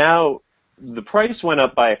 Well, now the price went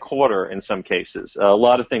up by a quarter in some cases. A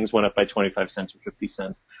lot of things went up by 25 cents or 50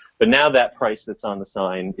 cents. But now that price that's on the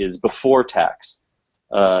sign is before tax.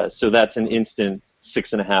 So that's an instant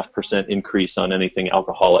 6.5% increase on anything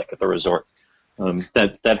alcoholic at the resort.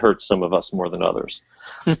 That hurts some of us more than others.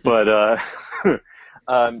 But,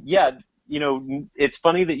 it's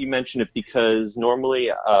funny that you mention it because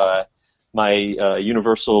normally my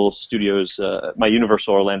Universal Studios, my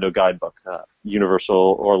Universal Orlando guidebook,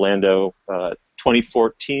 Universal Orlando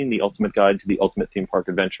 2014, The Ultimate Guide to the Ultimate Theme Park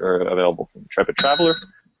Adventure, available from Intrepid Traveler.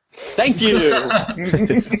 Thank you!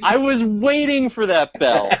 I was waiting for that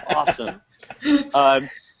bell. Awesome.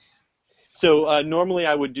 So normally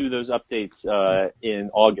I would do those updates in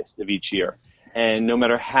August of each year. And no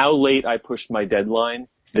matter how late I pushed my deadline,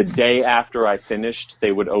 the day after I finished,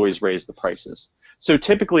 they would always raise the prices. So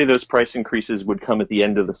typically those price increases would come at the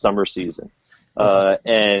end of the summer season. So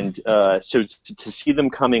to see them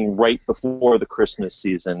coming right before the Christmas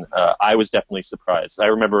season, I was definitely surprised. I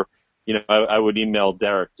remember, I would email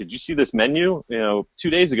Derek, did you see this menu? 2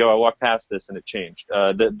 days ago I walked past this and it changed.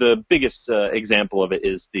 The biggest example of it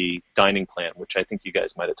is the dining plan, which I think you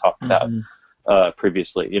guys might have talked about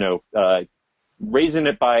previously. Raising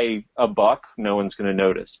it by $1, no one's going to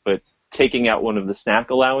notice. But taking out one of the snack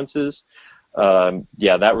allowances,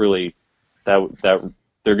 that really, that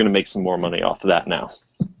they're going to make some more money off of that now.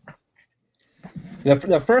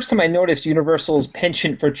 The first time I noticed Universal's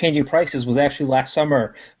penchant for changing prices was actually last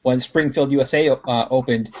summer when Springfield, USA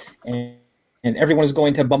opened, and everyone was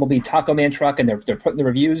going to Bumblebee Taco Man truck, and they're putting the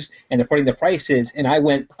reviews, and they're putting the prices, and I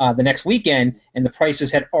went the next weekend, and the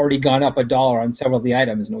prices had already gone up $1 on several of the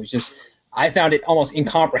items, and it was just, I found it almost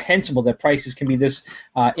incomprehensible that prices can be this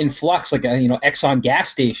in flux, like a Exxon gas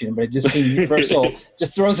station. But it just seems Universal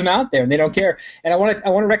just throws them out there and they don't care. And I want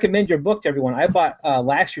to recommend your book to everyone. I bought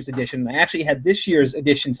last year's edition. I actually had this year's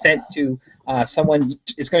edition sent to someone.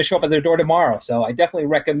 It's going to show up at their door tomorrow. So I definitely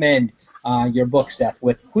recommend your book, Seth.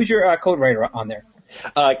 Who's your code writer on there?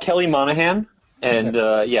 Kelly Monahan. And,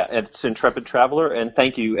 it's Intrepid Traveler. And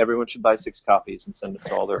thank you. Everyone should buy 6 copies and send it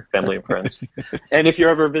to all their family and friends. And if you're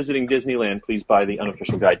ever visiting Disneyland, please buy the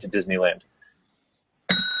unofficial guide to Disneyland.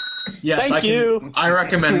 Yes, Thank you. I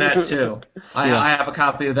recommend that, too. I have a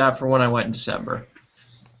copy of that for when I went in December.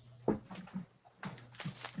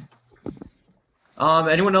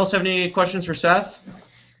 Anyone else have any questions for Seth?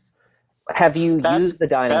 Have you used the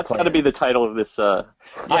dining plan? That's got to be the title of this. Yes.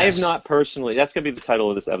 I have not personally. That's going to be the title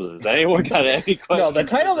of this episode. Has anyone got any questions? No, the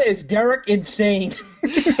title is Derek Insane.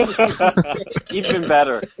 Even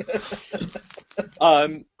better.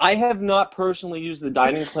 I have not personally used the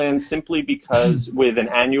dining plan simply because with an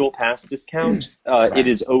annual pass discount, it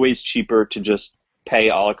is always cheaper to just pay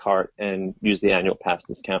a la carte and use the annual pass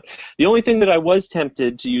discount. The only thing that I was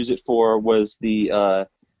tempted to use it for was the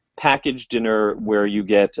package dinner where you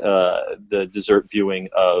get the dessert viewing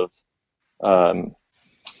of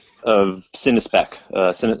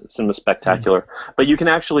Cinespec, Cinema Spectacular. But you can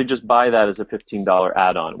actually just buy that as a $15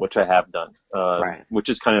 add-on, which I have done, which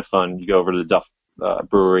is kind of fun. You go over to the Duff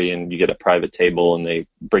Brewery and you get a private table and they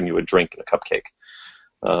bring you a drink and a cupcake.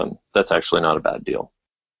 That's actually not a bad deal.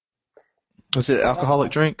 Was it an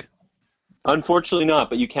alcoholic drink? Unfortunately not,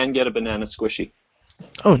 but you can get a banana squishy.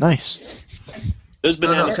 Oh, nice. Those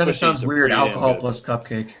banana It kind of sounds weird, alcohol plus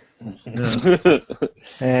cupcake.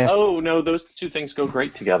 Oh, no, those two things go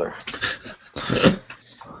great together.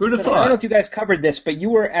 Who'd have thought? I don't know if you guys covered this, but you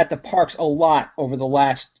were at the parks a lot over the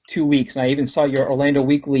last 2 weeks, and I even saw your Orlando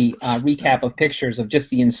Weekly recap of pictures of just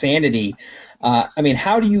the insanity. I mean,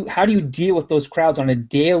 how do you deal with those crowds on a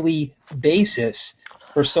daily basis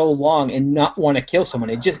for so long and not want to kill someone?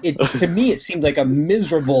 To me, it seemed like a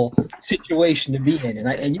miserable situation to be in,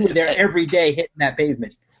 and you were there every day hitting that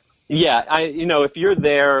pavement. Yeah, if you're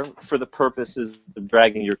there for the purposes of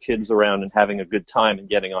dragging your kids around and having a good time and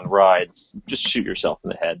getting on rides, just shoot yourself in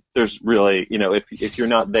the head. There's really, if you're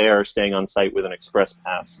not there staying on site with an express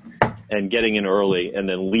pass and getting in early and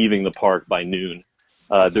then leaving the park by noon,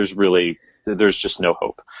 there's just no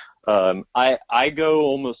hope. I go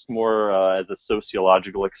almost more as a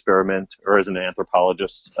sociological experiment or as an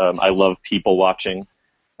anthropologist. I love people watching.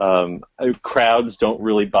 Crowds don't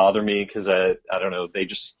really bother me because I don't know,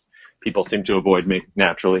 people seem to avoid me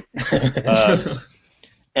naturally.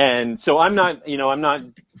 And so I'm not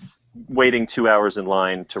waiting 2 hours in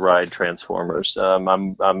line to ride Transformers.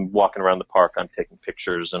 I'm walking around the park, I'm taking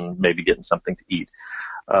pictures and maybe getting something to eat.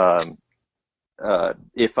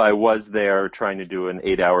 If I was there trying to do an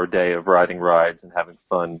 8-hour day of riding rides and having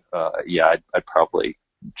fun, I'd probably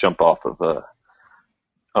jump off of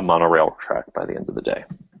a monorail track by the end of the day.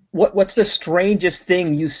 What's the strangest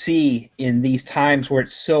thing you see in these times where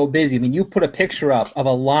it's so busy? I mean, you put a picture up of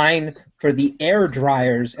a line for the air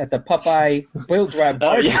dryers at the Popeye Boil Dry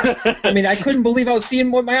Party. I mean, I couldn't believe I was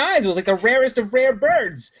seeing with my eyes. It was like the rarest of rare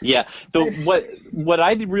birds. Yeah. What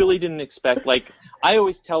I really didn't expect, like I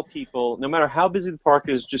always tell people, no matter how busy the park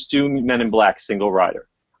is, just do Men in Black single rider.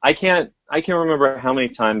 I can't remember how many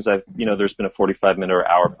times there's been a 45-minute or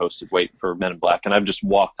hour posted wait for Men in Black, and I've just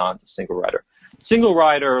walked on to single rider. Single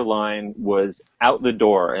rider line was out the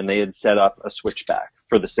door, and they had set up a switchback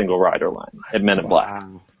for the single rider line at Men in Black.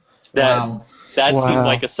 That seemed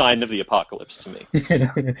like a sign of the apocalypse to me.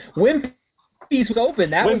 Wimpy's was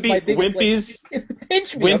open. That was my biggest.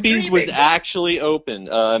 Wimpy's was actually open.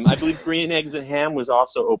 I believe Green Eggs and Ham was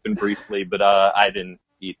also open briefly, but I didn't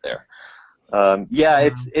eat there. And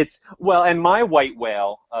my white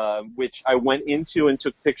whale, which I went into and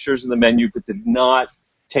took pictures of the menu, but did not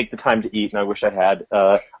take the time to eat, and I wish I had.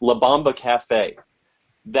 La Bamba Cafe.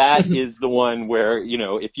 That is the one where,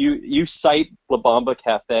 if you cite La Bamba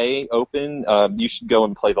Cafe open, you should go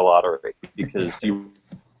and play the lottery because you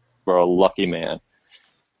are a lucky man.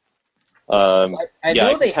 I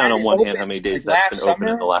can count on one hand how many days that's been open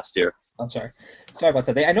in the last year. I'm sorry about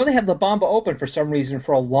that. I know they had La Bamba open for some reason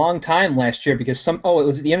for a long time last year because it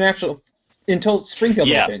was the international until Springfield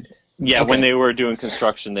opened. Yeah, okay. When they were doing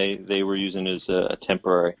construction, they were using it as a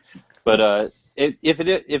temporary. But if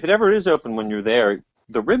it ever is open when you're there,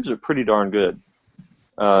 the ribs are pretty darn good.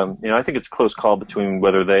 I think it's a close call between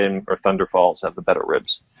whether they or Thunder Falls have the better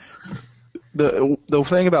ribs. The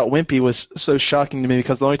thing about Wimpy was so shocking to me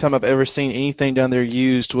because the only time I've ever seen anything down there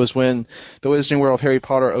used was when the Wizarding World of Harry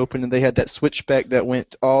Potter opened and they had that switchback that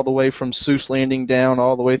went all the way from Seuss Landing down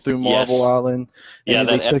all the way through Marvel Island. Yeah,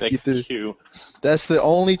 that epic queue. That's the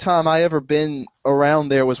only time I ever been around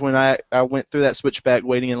there was when I went through that switchback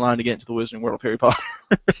waiting in line to get into the Wizarding World of Harry Potter.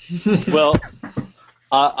 Well,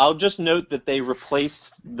 I'll just note that they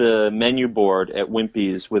replaced the menu board at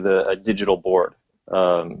Wimpy's with a digital board.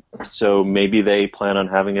 So maybe they plan on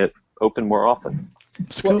having it open more often.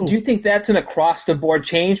 Well, do you think that's an across-the-board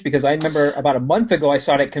change? Because I remember about a month ago I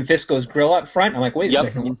saw it at Confisco's Grill up front. I'm like, wait a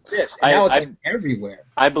second, what's this? And now it's like everywhere.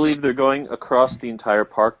 I believe they're going across the entire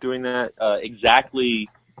park doing that exactly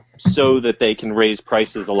so that they can raise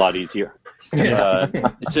prices a lot easier.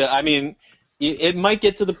 So, I mean, it might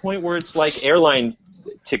get to the point where it's like airline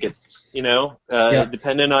tickets,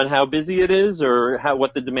 depending on how busy it is or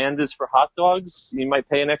what the demand is for hot dogs. You might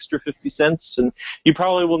pay an extra 50 cents, and you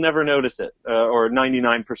probably will never notice it, or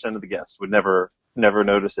 99% of the guests would never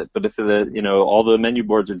notice it. But if all the menu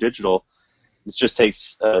boards are digital, it just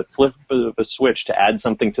takes a flip of a switch to add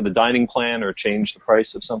something to the dining plan or change the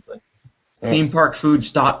price of something. Theme park food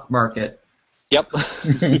stock market. Yep.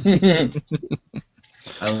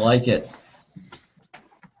 I like it.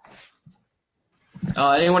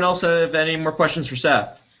 Anyone else have any more questions for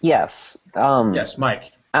Seth? Yes. Yes,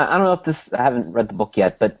 Mike. I don't know if I haven't read the book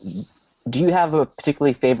yet, but do you have a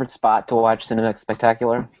particularly favorite spot to watch Cinemax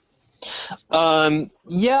Spectacular?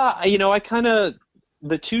 Yeah, I kind of,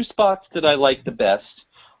 the two spots that I like the best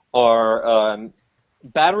are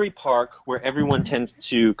Battery Park, where everyone tends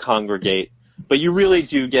to congregate, but you really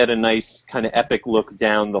do get a nice kind of epic look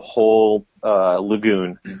down the whole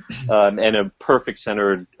lagoon and a perfect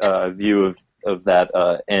centered view of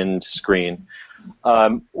that end screen.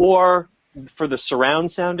 Or for the surround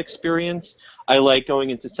sound experience, I like going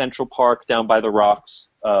into Central Park down by the rocks.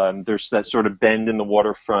 There's that sort of bend in the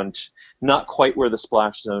waterfront, not quite where the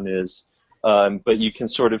splash zone is, but you can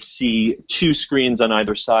sort of see two screens on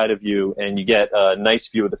either side of you, and you get a nice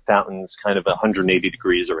view of the fountains kind of 180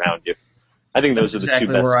 degrees around you. I think those are the two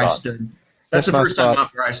best spots. I stood. That's the first time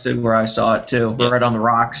where I stood where I saw it, too. We're right on the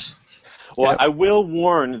rocks. Well, I will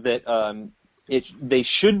warn that they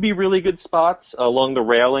should be really good spots along the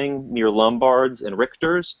railing near Lombard's and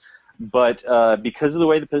Richter's, but because of the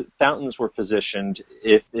way the fountains were positioned,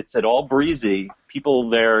 if it's at all breezy, people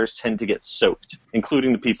there tend to get soaked,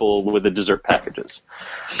 including the people with the dessert packages.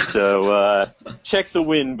 So check the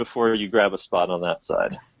wind before you grab a spot on that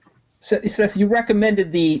side. So, Seth, you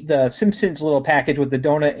recommended the Simpsons little package with the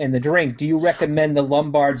donut and the drink. Do you recommend the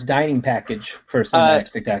Lombard's dining package for Cinemax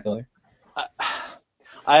Spectacular?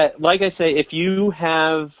 Like I say, if you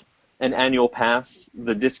have an annual pass,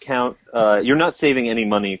 the discount, you're not saving any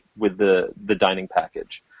money with the dining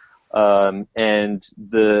package. And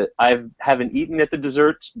I haven't eaten at the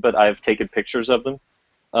desserts, but I've taken pictures of them.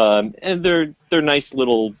 And they're nice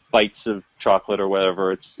little bites of chocolate or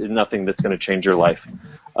whatever. It's nothing that's going to change your life.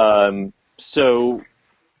 So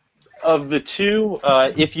of the two,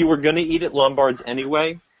 if you were going to eat at Lombard's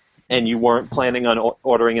anyway, and you weren't planning on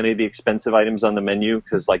ordering any of the expensive items on the menu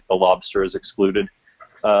because, like, the lobster is excluded,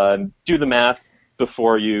 do the math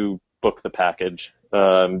before you book the package.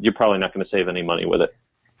 You're probably not going to save any money with it.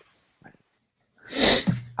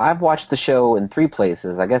 I've watched the show in 3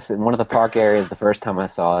 places. I guess in one of the park areas the first time I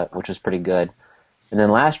saw it, which was pretty good. And then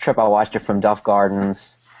last trip I watched it from Duff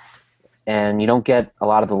Gardens, and you don't get a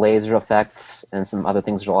lot of the laser effects and some other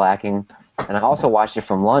things are lacking. And I also watched it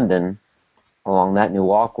from London along that new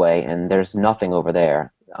walkway, and there's nothing over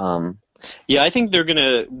there. Yeah, I think they're going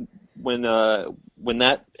to, when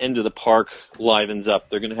that end of the park livens up,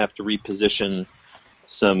 they're going to have to reposition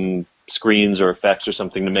some screens or effects or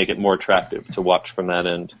something to make it more attractive to watch from that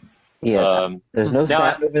end. Yeah, there's no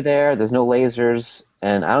sound over there. There's no lasers,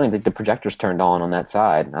 and I don't even think the projector's turned on that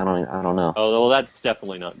side. I don't know. Oh, well, that's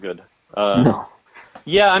definitely not good. No.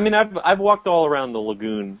 Yeah, I mean, I've walked all around the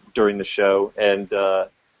lagoon during the show, and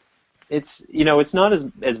it's not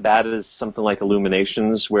as bad as something like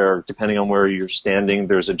Illuminations, where depending on where you're standing,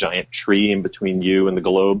 there's a giant tree in between you and the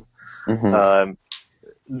globe. Mm-hmm.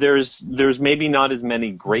 There's maybe not as many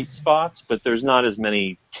great spots, but there's not as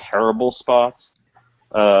many terrible spots.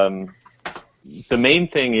 The main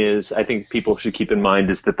thing is, I think people should keep in mind,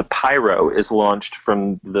 is that the pyro is launched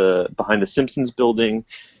from behind the Simpsons building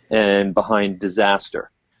and behind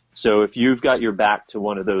Disaster. So if you've got your back to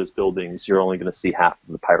one of those buildings, you're only going to see half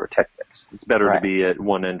of the pyrotechnics. It's better to be at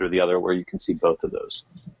one end or the other where you can see both of those.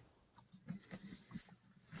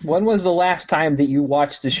 When was the last time that you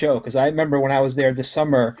watched the show? Because I remember when I was there this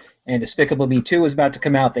summer and Despicable Me 2 was about to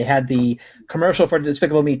come out, they had the commercial for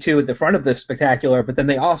Despicable Me 2 at the front of the Spectacular, but then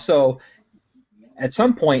they also, at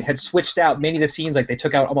some point, had switched out many of the scenes. Like, they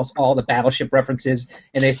took out almost all the Battleship references,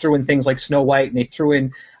 and they threw in things like Snow White, and they threw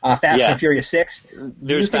in Fast and Furious 6.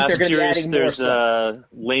 There's Fast and Furious, there's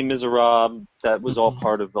Les Miserables. That was all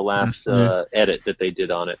part of the last edit that they did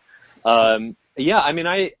on it. Yeah, I mean,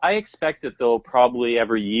 I expect that they'll probably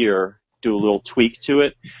every year do a little tweak to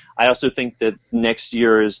it. I also think that next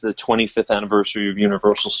year is the 25th anniversary of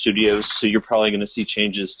Universal Studios, so you're probably going to see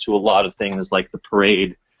changes to a lot of things like the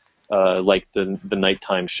parade like the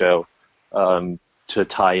nighttime show, to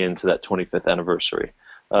tie into that 25th anniversary.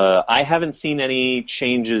 I haven't seen any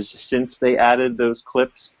changes since they added those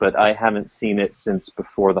clips, but I haven't seen it since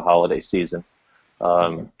before the holiday season.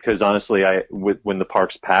 Because honestly, when the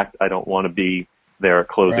park's packed, I don't want to be there at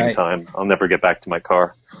closing time. I'll never get back to my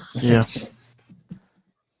car. Yeah.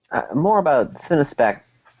 More about Cinespec.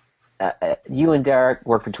 You and Derek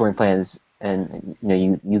work for Touring Plans, and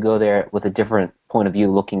you go there with a different point of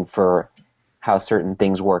view, looking for how certain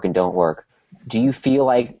things work and don't work. Do you feel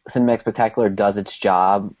like Cinemax Spectacular does its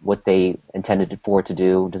job, what they intended for it to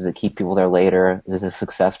do? Does it keep people there later? Is this a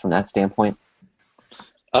success from that standpoint?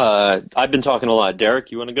 I've been talking a lot.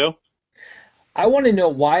 Derek, you want to go? I want to know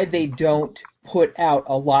why they don't put out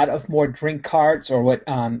a lot of more drink carts, or what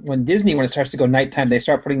when Disney, when it starts to go nighttime, they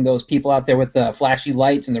start putting those people out there with the flashy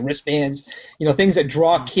lights and the wristbands, things that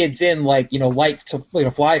draw kids in, like lights to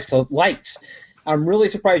flies to lights. I'm really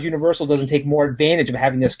surprised Universal doesn't take more advantage of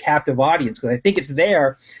having this captive audience, because I think it's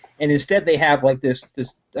there, and instead they have like this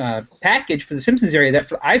package for the Simpsons area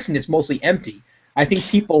that I've seen it's mostly empty. I think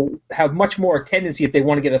people have much more tendency, if they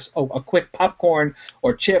want to get a quick popcorn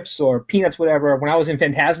or chips or peanuts, whatever. When I was in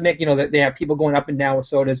Fantasmic, they have people going up and down with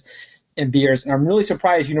sodas and beers, and I'm really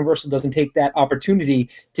surprised Universal doesn't take that opportunity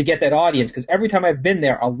to get that audience, because every time I've been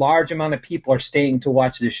there, a large amount of people are staying to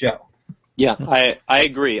watch this show. Yeah, I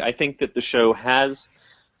agree. I think that the show has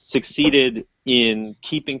succeeded in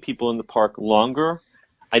keeping people in the park longer.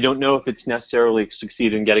 I don't know if it's necessarily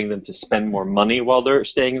succeeded in getting them to spend more money while they're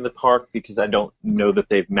staying in the park, because I don't know that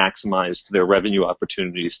they've maximized their revenue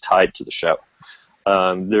opportunities tied to the show.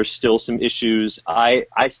 There's still some issues. I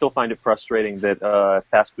still find it frustrating that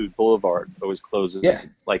Fast Food Boulevard always closes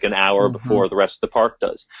like an hour before the rest of the park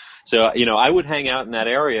does. So, I would hang out in that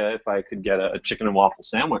area if I could get a chicken and waffle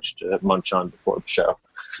sandwich to munch on before the show.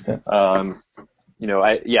 I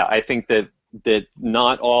think that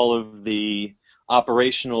not all of the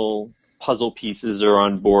operational puzzle pieces are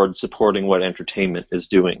on board supporting what entertainment is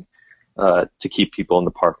doing to keep people in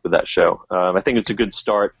the park with that show. I think it's a good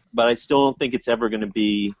start, but I still don't think it's ever going to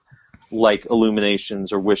be like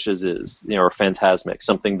Illuminations or Wishes is, or Fantasmic,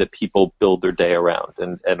 something that people build their day around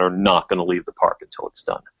and are not going to leave the park until it's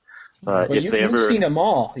done. You've seen them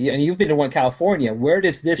all, and you've been to one California. Where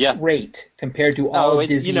does this rate compared to all of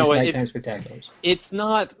Disney's nighttime spectaculars? It's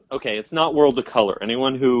not It's not World of Color.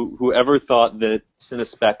 Anyone who ever thought that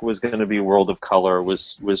Cinespec was going to be World of Color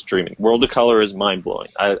was dreaming. World of Color is mind blowing.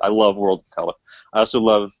 I love World of Color. I also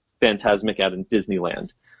love Fantasmic out in Disneyland.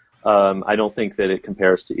 I don't think that it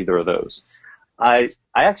compares to either of those. I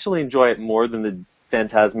actually enjoy it more than the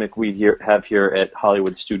Fantasmic we have here at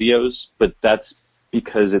Hollywood Studios, but that's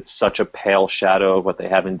because it's such a pale shadow of what they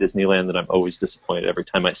have in Disneyland that I'm always disappointed every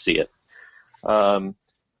time I see it.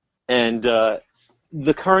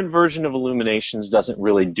 The current version of Illuminations doesn't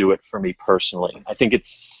really do it for me personally. I think it's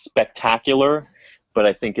spectacular, but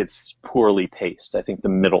I think it's poorly paced. I think the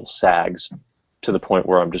middle sags to the point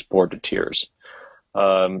where I'm just bored to tears.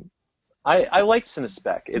 I like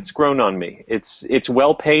Cinespec. It's grown on me. It's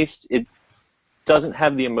well paced. It doesn't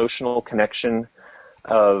have the emotional connection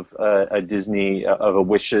of a Disney, of a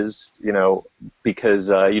Wishes, because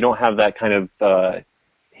you don't have that kind of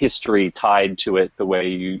history tied to it the way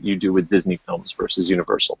you do with Disney films versus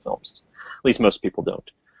Universal films. At least most people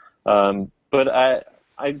don't. But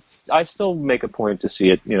I still make a point to see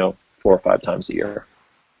it, 4 or 5 times a year.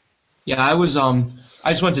 Yeah, I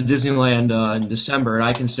just went to Disneyland in December, and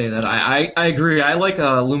I can say that I agree. I like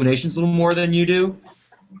Illuminations a little more than you do.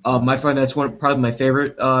 I find that's probably my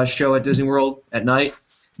favorite show at Disney World at night.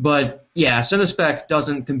 But yeah, Cinespec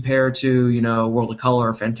doesn't compare to World of Color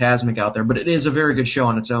or Fantasmic out there, but it is a very good show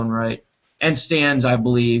on its own right, and stands, I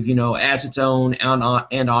believe, as its own and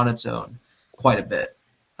on its own quite a bit.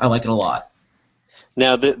 I like it a lot.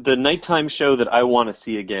 Now, the nighttime show that I want to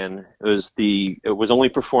see again it was only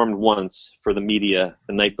performed once for the media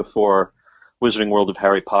the night before Wizarding World of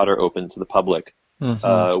Harry Potter opened to the public.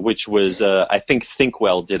 Which was, I think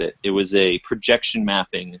Thinkwell did it. It was a projection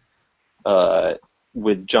mapping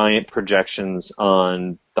with giant projections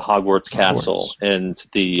on the Hogwarts Castle and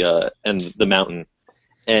the mountain,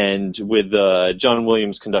 and with John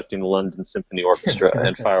Williams conducting the London Symphony Orchestra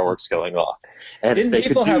and fireworks going off. And didn't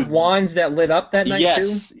people have wands that lit up that night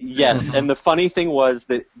too? Yes. And the funny thing was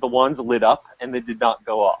that the wands lit up and they did not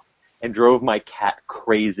go off, and drove my cat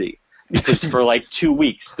crazy. Because for like 2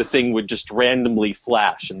 weeks, the thing would just randomly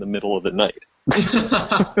flash in the middle of the night.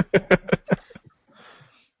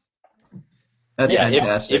 That's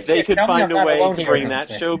fantastic. If they could find a way to bring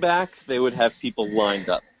that show back, they would have people lined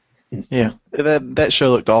up. Yeah, that show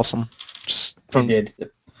looked awesome. Just from the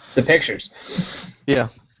pictures. Yeah.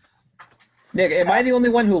 Nick, am I the only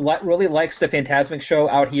one who really likes the Fantasmic show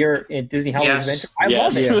out here in Disney Holiday Adventure? I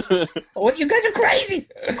love it. Oh, you guys are crazy.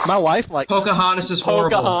 My wife likes Pocahontas is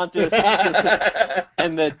horrible. Pocahontas.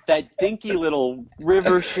 And that dinky little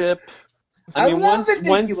river ship. I love the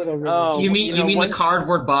dinky little river. You mean the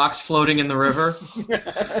cardboard box floating in the river?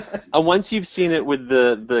 Once you've seen it with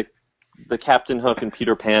the Captain Hook and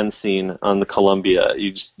Peter Pan scene on the Columbia,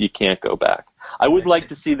 you can't go back. I would like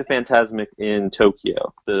to see the Fantasmic in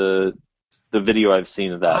Tokyo. The video I've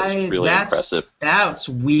seen of that is really impressive. That's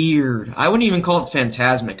weird. I wouldn't even call it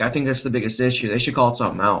Fantasmic. I think that's the biggest issue. They should call it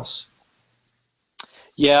something else.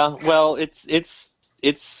 Yeah, well, it's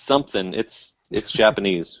something. It's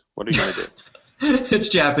Japanese. What are you gonna do? It's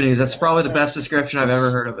Japanese. That's probably the best description I've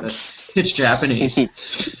ever heard of it. It's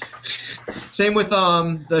Japanese. Same with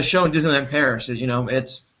the show in Disneyland Paris.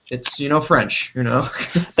 It's French.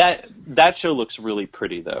 That show looks really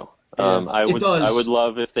pretty though. I would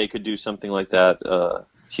love if they could do something like that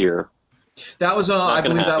here. That was I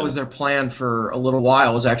believe that was their plan for a little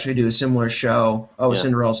while, was actually to do a similar show,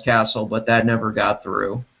 Cinderella's Castle, but that never got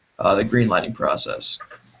through the greenlighting process.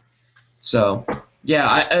 So,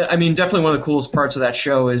 yeah, I mean, definitely one of the coolest parts of that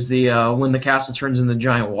show is the when the castle turns into a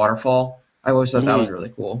giant waterfall. I always thought that was really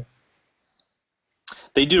cool.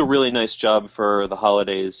 They do a really nice job for the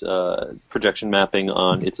holidays projection mapping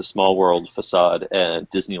on It's a Small World facade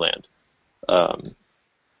at Disneyland.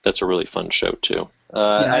 That's a really fun show too.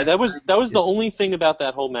 That was the only thing about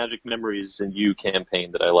that whole Magic Memories and You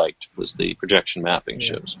campaign that I liked, was the projection mapping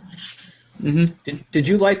shows. Mm-hmm. Did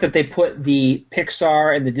you like that they put the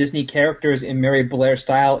Pixar and the Disney characters in Mary Blair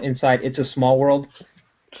style inside It's a Small World?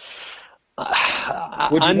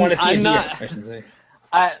 Would you want to see it here, I should say?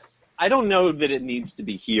 I don't know that it needs to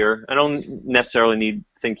be here. I don't necessarily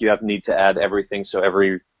think you need to add everything so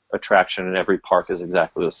every attraction in every park is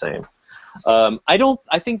exactly the same.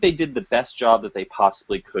 I think they did the best job that they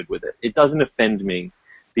possibly could with it. It doesn't offend me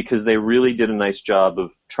because they really did a nice job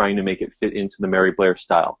of trying to make it fit into the Mary Blair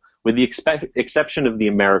style, with the exception of the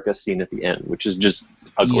America scene at the end, which is just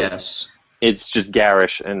ugly. Yes. It's just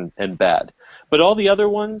garish and bad. But all the other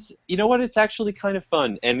ones, you know what? It's actually kind of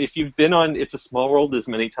fun. And if you've been on It's a Small World as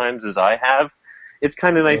many times as I have, it's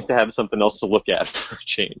kind of nice to have something else to look at for a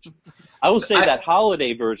change. I will say that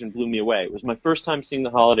holiday version blew me away. It was my first time seeing the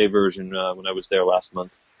holiday version when I was there last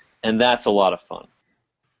month, and that's a lot of fun.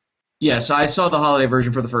 Yes, I saw the holiday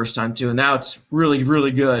version for the first time too, and now it's really,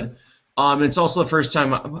 really good. It's also the first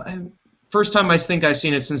time I think I've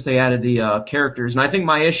seen it since they added the characters, and I think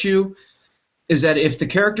my issue is that if the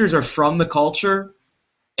characters are from the culture,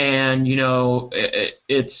 and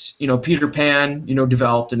it's Peter Pan,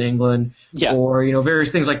 developed in England, or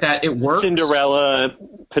various things like that, it works. Cinderella,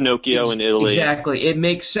 Pinocchio in Italy, exactly, it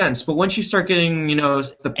makes sense. But once you start getting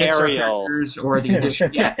the Pixar characters or the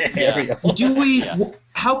addition,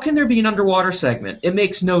 how can there be an underwater segment? It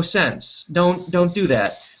makes no sense. Don't do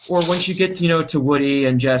that. Or once you get to Woody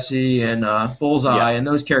and Jessie and Bullseye and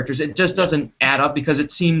those characters, it just doesn't add up, because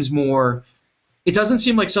it seems more. It doesn't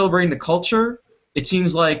seem like celebrating the culture. It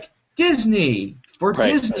seems like Disney for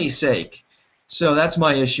Disney's sake. So that's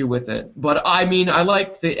my issue with it. But I mean, I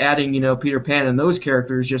like the adding, Peter Pan and those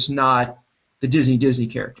characters, just not the Disney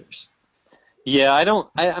characters. Yeah, I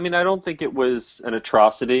don't think it was an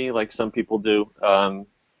atrocity like some people do.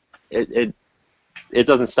 It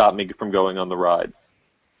doesn't stop me from going on the ride.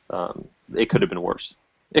 It could have been worse.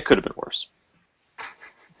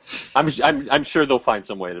 I'm sure they'll find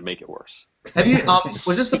some way to make it worse. Have you?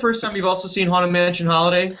 Was this the first time you've also seen Haunted Mansion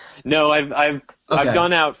Holiday? No, I've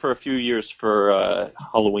gone out for a few years for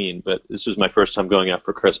Halloween, but this was my first time going out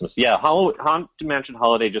for Christmas. Yeah, Haunted Mansion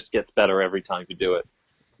Holiday just gets better every time you do it.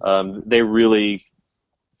 They really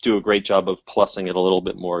do a great job of plussing it a little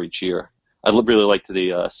bit more each year. I really liked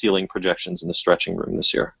the ceiling projections in the stretching room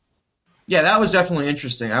this year. Yeah, that was definitely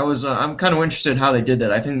interesting. I'm kind of interested in how they did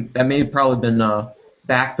that. I think that may have probably been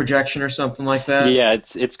back projection or something like that. Yeah,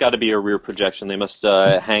 it's got to be a rear projection. They must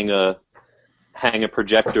hang a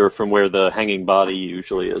projector from where the hanging body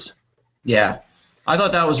usually is. Yeah, I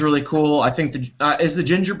thought that was really cool. I think is the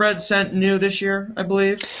gingerbread scent new this year, I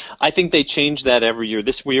believe? I think they change that every year.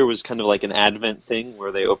 This year was kind of like an Advent thing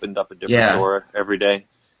where they opened up a different door every day.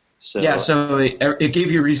 So it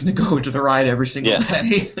gave you a reason to go to the ride every single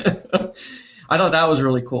day. I thought that was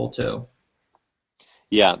really cool too.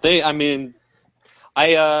 Yeah, when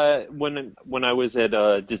I was at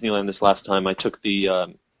Disneyland this last time, I took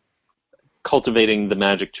the Cultivating the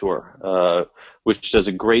Magic tour, which does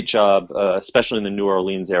a great job, especially in the New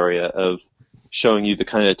Orleans area, of showing you the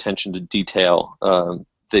kind of attention to detail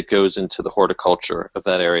that goes into the horticulture of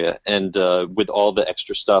that area, and with all the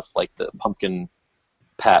extra stuff like the pumpkin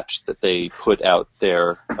patch that they put out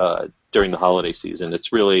there during the holiday season.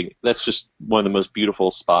 That's just one of the most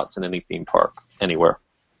beautiful spots in any theme park anywhere.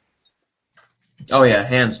 Oh yeah,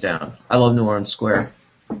 hands down. I love New Orleans Square.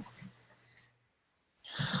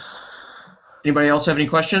 Anybody else have any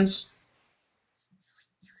questions?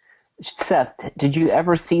 Seth, did you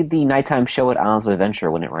ever see the nighttime show at Islands of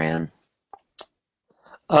Adventure when it ran?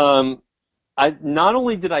 Not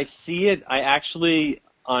only did I see it, I actually,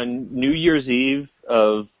 on New Year's Eve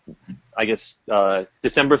of, I guess,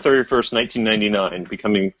 December 31st,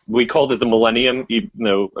 1999, we called it the Millennium, even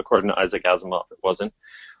though, according to Isaac Asimov, it wasn't.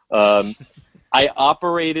 I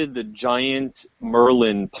operated the giant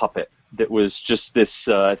Merlin puppet that was just this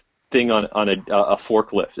thing on a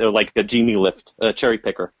forklift, or like a genie lift, a cherry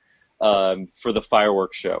picker, for the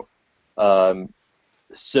fireworks show.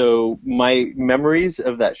 So my memories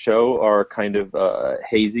of that show are kind of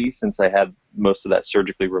hazy since I had most of that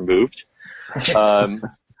surgically removed.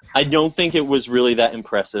 I don't think it was really that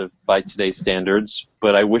impressive by today's standards,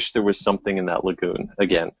 but I wish there was something in that lagoon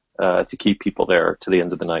again to keep people there to the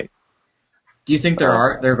end of the night. Do you think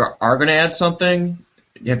they're going to add something?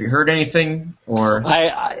 Have you heard anything? Or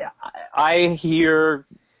I hear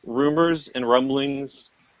rumors and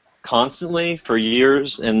rumblings constantly for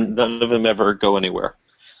years, and none of them ever go anywhere.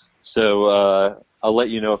 So I'll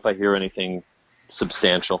let you know if I hear anything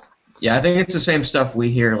substantial. Yeah, I think it's the same stuff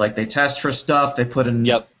we hear. Like they test for stuff, they put in.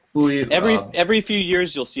 Yep. Every few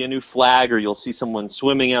years, you'll see a new flag, or you'll see someone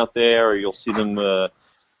swimming out there, or you'll see them.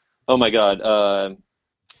 Oh my God.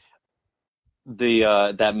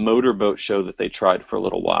 That motorboat show that they tried for a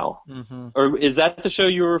little while. Mm-hmm. Or is that the show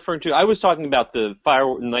you were referring to? I was talking about the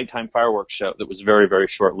nighttime fireworks show that was very, very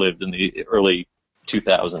short-lived in the early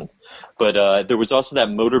 2000s. But there was also that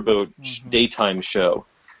motorboat daytime show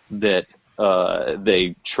that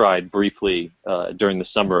they tried briefly during the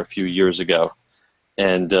summer a few years ago.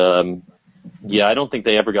 And I don't think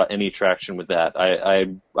they ever got any traction with that.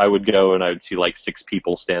 I would go and I would see like 6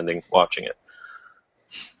 people standing watching it.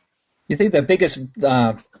 You think the biggest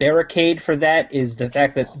barricade for that is the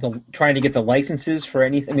fact that trying to get the licenses for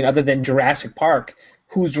anything? I mean, other than Jurassic Park,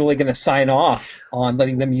 who's really going to sign off on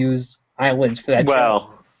letting them use islands for that?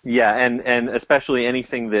 Well, yeah, and especially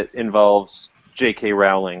anything that involves J.K.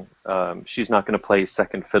 Rowling. She's not going to play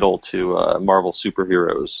second fiddle to Marvel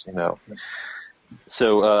superheroes, you know.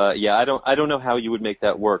 So I don't know how you would make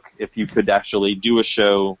that work if you could actually do a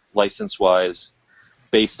show license-wise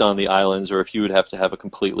based on the islands, or if you would have to have a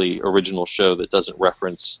completely original show that doesn't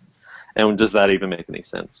reference, and does that even make any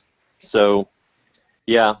sense? So,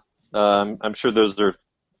 I'm sure those are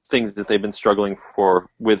things that they've been struggling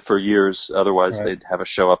with for years. Otherwise, they'd have a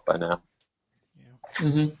show up by now. Yeah.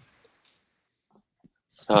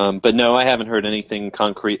 Mm-hmm. But no, I haven't heard anything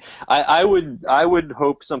concrete. I would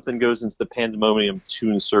hope something goes into the Pandemonium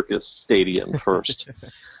Toon Circus Stadium first.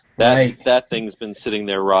 That thing's been sitting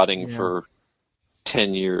there rotting for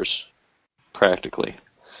 10 years, practically.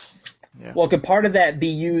 Yeah. Well, could part of that be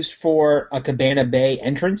used for a Cabana Bay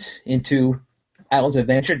entrance into Islands of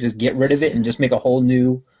Adventure? Just get rid of it and just make a whole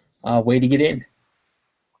new way to get in?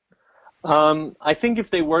 I think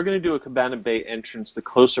if they were going to do a Cabana Bay entrance, the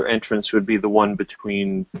closer entrance would be the one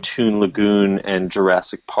between Toon Lagoon and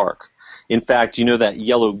Jurassic Park. In fact, you know that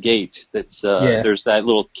yellow gate that's there's that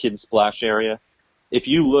little kid splash area? If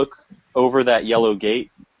you look over that yellow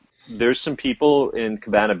gate, there's some people in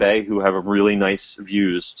Cabana Bay who have really nice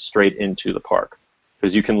views straight into the park,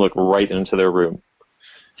 because you can look right into their room.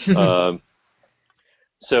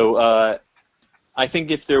 I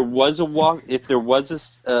think if there was a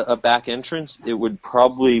back entrance, it would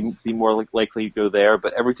probably be more likely to go there.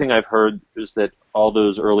 But everything I've heard is that all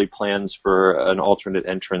those early plans for an alternate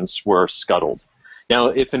entrance were scuttled. Now,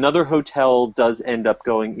 if another hotel does end up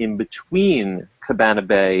going in between Cabana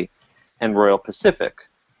Bay and Royal Pacific,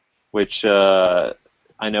 which I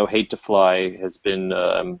know Hate to Fly has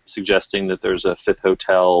been suggesting that there's a 5th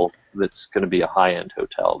hotel that's going to be a high-end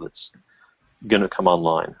hotel that's going to come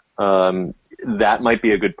online. That might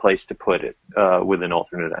be a good place to put it with an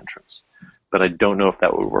alternate entrance. But I don't know if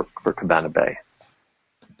that would work for Cabana Bay.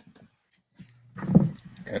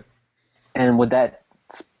 Okay. And would that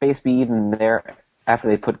space be even there after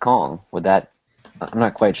they put Kong? I'm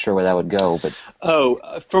not quite sure where that would go, but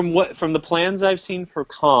from the plans I've seen for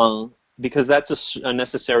Kong, because that's a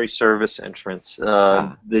necessary service entrance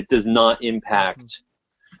that does not impact.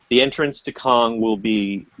 The entrance to Kong will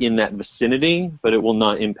be in that vicinity, but it will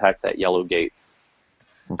not impact that yellow gate.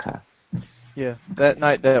 Okay. Yeah, that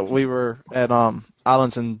night that we were at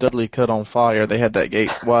Islands and Dudley Cut on Fire, they had that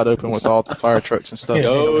gate wide open with all the fire trucks and stuff.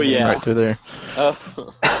 Oh yeah, right through there.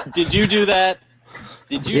 Did you do that?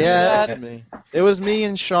 Did you do that? It was me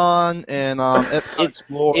and Sean and Epcot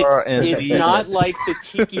Explorer. It's not like the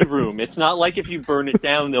Tiki Room. It's not like if you burn it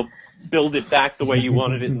down, they'll build it back the way you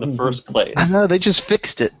wanted it in the first place. I know, they just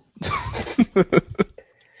fixed it.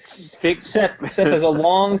 Seth, as a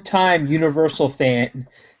long-time Universal fan,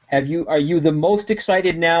 are you the most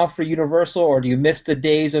excited now for Universal, or do you miss the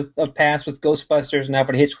days of past with Ghostbusters and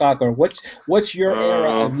Alfred Hitchcock, or what's your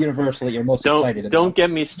era of Universal that you're most excited about? Don't get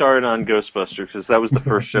me started on Ghostbusters, because that was the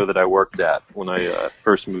first show that I worked at when I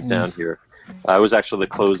first moved down here. I was actually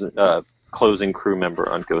the closing crew member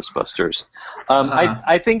on Ghostbusters.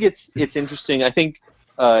 I think it's interesting. I think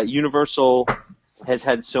Universal has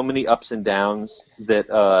had so many ups and downs that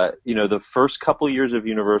the first couple years of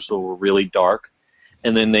Universal were really dark,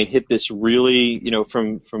 and then they hit this really,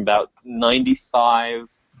 from about 95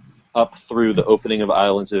 up through the opening of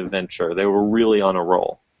Islands of Adventure, they were really on a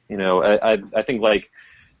roll. I think like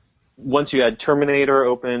once you had Terminator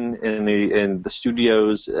open in the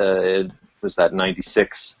studios, it was that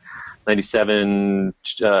 96, 97,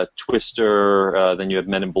 Twister, then you had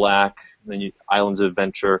Men in Black, then Islands of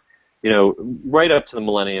Adventure. Right up to the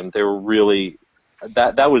millennium, they were really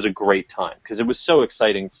that was a great time because it was so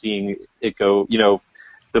exciting seeing it go.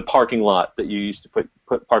 The parking lot that you used to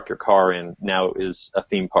park your car in now is a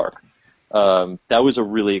theme park. That was a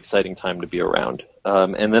really exciting time to be around.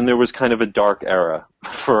 And then there was kind of a dark era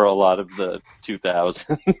for a lot of the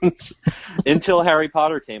 2000s until Harry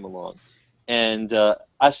Potter came along. And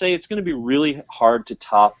I say it's going to be really hard to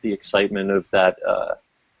top the excitement of that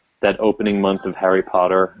opening month of Harry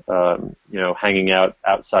Potter, hanging out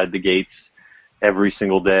outside the gates every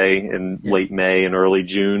single day in late May and early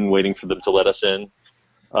June, waiting for them to let us in.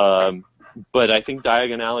 But I think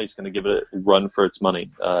Diagon Alley is going to give it a run for its money.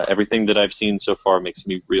 Everything that I've seen so far makes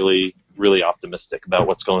me really, really optimistic about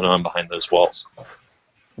what's going on behind those walls.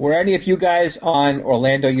 Were any of you guys on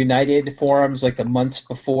Orlando United forums like the months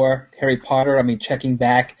before Harry Potter? I mean, checking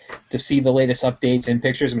back to see the latest updates and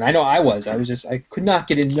pictures. I mean, I know I was. I could not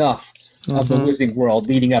get enough of the Wizarding World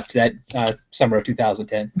leading up to that summer of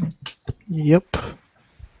 2010. Yep.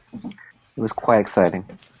 It was quite exciting.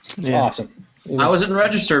 It's awesome. I wasn't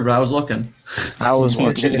registered, but I was looking. I was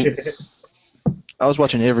watching. I was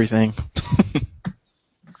watching everything.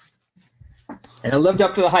 And it lived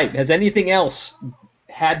up to the hype. Has anything else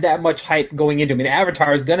had that much hype going into it? I mean,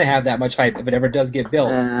 Avatar is going to have that much hype if it ever does get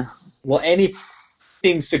built. Will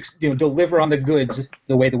anything deliver on the goods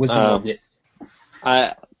the way the Wizarding World did?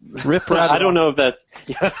 I don't know if that's.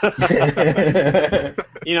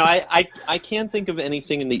 I can't think of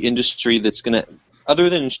anything in the industry that's going to.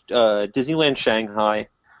 Other than Disneyland Shanghai,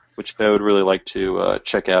 which I would really like to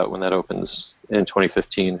check out when that opens in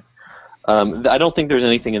 2015, I don't think there's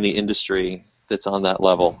anything in the industry that's on that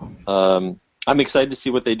level. I'm excited to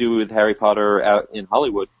see what they do with Harry Potter out in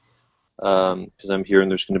Hollywood, because I'm hearing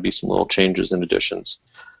there's going to be some little changes and additions.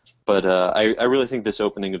 But I really think this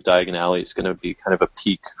opening of Diagon Alley is going to be kind of a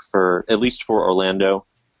peak at least for Orlando,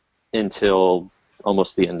 until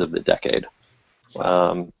almost the end of the decade.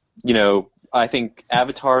 Wow. I think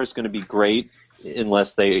Avatar is going to be great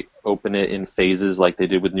unless they open it in phases like they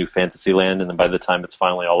did with New Fantasyland, and then by the time it's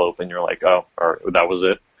finally all open, you're like, oh, that was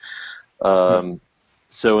it.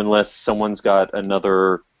 So unless someone's got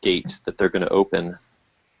another gate that they're going to open,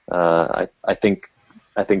 I think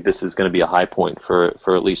this is going to be a high point for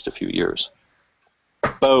at least a few years.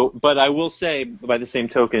 But I will say, by the same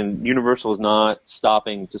token, Universal is not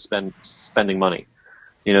stopping to spending money.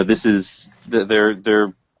 This is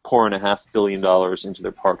they're pouring $500 million into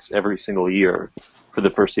their parks every single year for the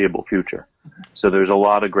foreseeable future. So there's a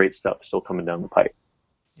lot of great stuff still coming down the pipe.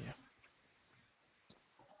 Yeah.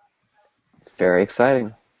 It's very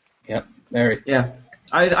exciting. Yep, very. Yeah,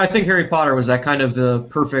 I think Harry Potter was that kind of the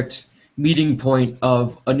perfect meeting point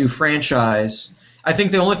of a new franchise. I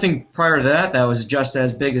think the only thing prior to that was just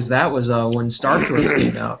as big as that was when Star Tours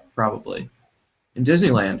came out, probably. In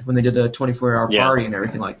Disneyland, when they did the 24-hour party and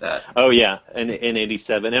everything like that. Oh, yeah, in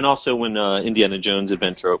 87. And also when Indiana Jones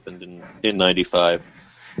Adventure opened in 95.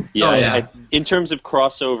 Yeah, in terms of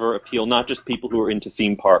crossover appeal, not just people who are into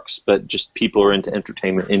theme parks, but just people who are into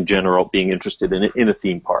entertainment in general being interested in a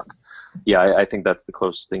theme park. Yeah, I think that's the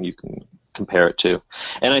closest thing you can compare it to.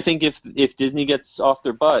 And I think if Disney gets off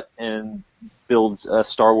their butt and builds a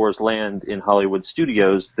Star Wars land in Hollywood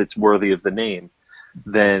studios that's worthy of the name,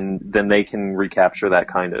 then they can recapture that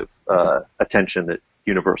kind of attention that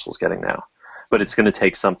Universal's getting now. But it's going to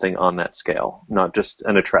take something on that scale, not just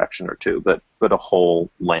an attraction or two, but a whole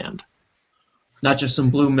land. Not just some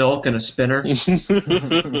blue milk and a spinner.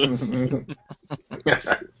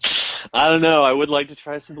 I don't know. I would like to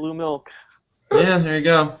try some blue milk. Yeah, there you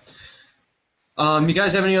go. You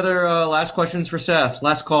guys have any other last questions for Seth?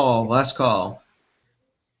 Last call.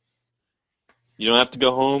 You don't have to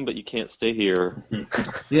go home, but you can't stay here.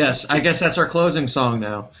 Yes, I guess that's our closing song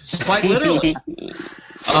now. Quite literally.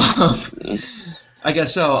 I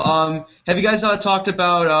guess so. Have you guys talked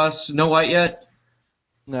about Snow White yet?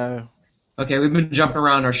 No. Okay, we've been jumping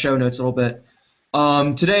around our show notes a little bit.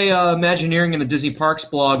 Today, Imagineering and the Disney Parks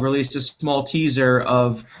blog released a small teaser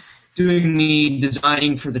of doing the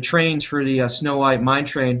designing for the trains for the Snow White mine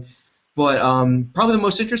train. But probably the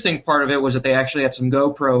most interesting part of it was that they actually had some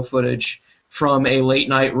GoPro footage from a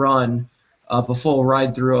late-night run of a full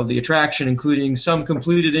ride-through of the attraction, including some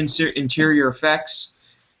completed interior effects,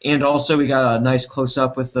 and also we got a nice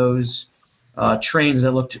close-up with those trains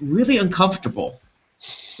that looked really uncomfortable.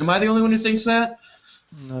 Am I the only one who thinks that?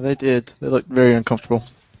 No, they did. They looked very uncomfortable.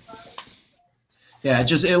 Yeah,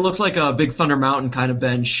 it looks like a Big Thunder Mountain kind of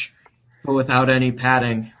bench, but without any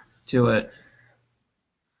padding to it.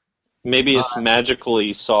 Maybe it's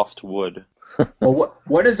magically soft wood. Well,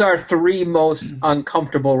 what is our 3 most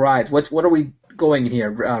uncomfortable rides? What are we going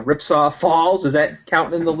here? Ripsaw Falls, is that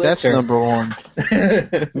counting in the list? That's number 1.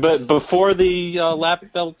 But before the lap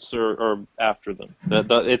belts or after them?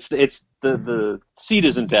 The seat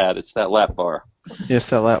isn't bad. It's that lap bar. Yes,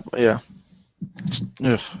 that lap. Yeah.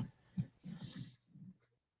 Ugh.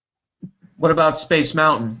 What about Space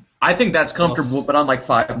Mountain? I think that's comfortable, but I'm like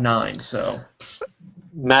 5'9", so.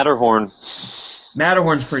 Matterhorn's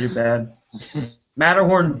pretty bad.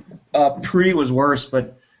 Matterhorn pre was worse,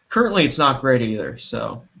 but currently it's not great either,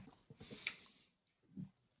 so.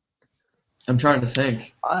 I'm trying to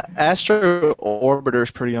think. Astro Orbiter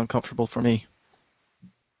is pretty uncomfortable for me.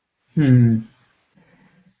 I'd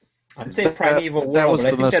say Primeval World, but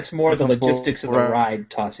I think that's more the logistics of the ride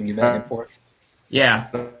tossing you back and forth. Yeah.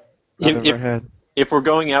 If we're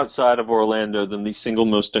going outside of Orlando, then the single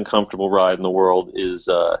most uncomfortable ride in the world is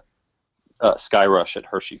Sky Rush at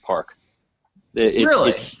Hershey Park.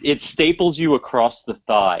 Really? It staples you across the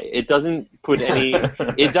thigh. It doesn't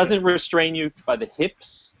it doesn't restrain you by the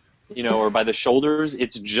hips, or by the shoulders.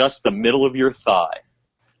 It's just the middle of your thigh.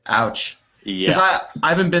 Ouch. Yeah. Because I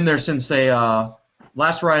haven't been there since they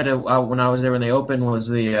last ride when I was there when they opened was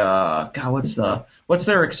the what's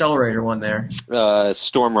their accelerator one there?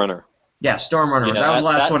 Storm Runner. Yeah, Storm Runner. That was the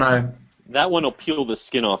last one That one will peel the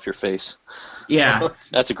skin off your face. Yeah.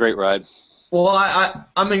 That's a great ride. Well,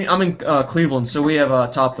 I'm in Cleveland, so we have a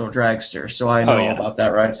top thrill dragster, so I know all about that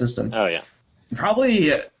ride system. Oh yeah.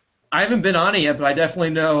 Probably, I haven't been on it yet, but I definitely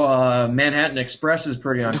know Manhattan Express is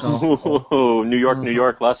pretty uncomfortable. Ooh, New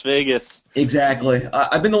York, Las Vegas. Exactly.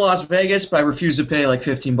 I've been to Las Vegas, but I refuse to pay like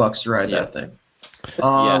 $15 to ride that thing.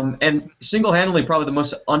 And single-handedly, probably the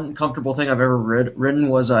most uncomfortable thing I've ever ridden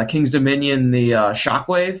was King's Dominion, the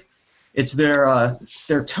Shockwave. It's their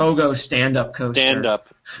Togo stand-up coaster. Stand-up.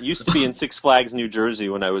 Used to be in Six Flags, New Jersey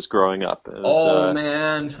when I was growing up. It was,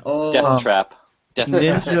 man. Death Trap.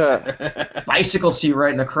 Ninja. Bicycle seat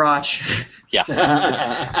right in the crotch. Yeah.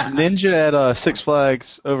 Ninja at Six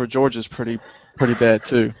Flags over Georgia's pretty bad,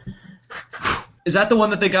 too. Is that the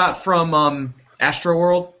one that they got from Astro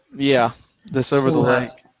World? Yeah. This over the leg.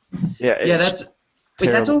 Yeah,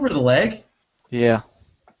 that's over the leg? Yeah.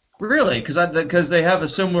 Really? Because they have a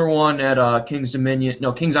similar one at Kings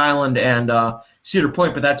Island and Cedar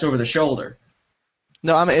Point, but that's over the shoulder.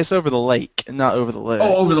 No, I mean it's over the lake, not over the leg.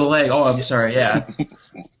 Oh, over the leg. Oh, I'm sorry. Yeah,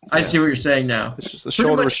 I see what you're saying now. It's just the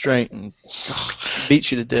shoulder restraint and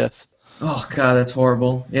beats you to death. Oh God, that's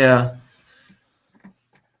horrible. Yeah.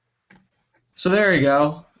 So there you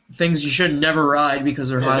go. Things you should never ride because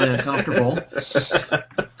they're highly uncomfortable.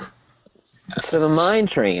 So the mine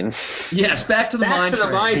train. Yes, back to the mine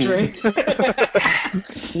train.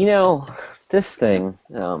 This thing,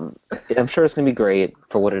 I'm sure it's going to be great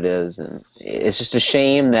for what it is, and it's just a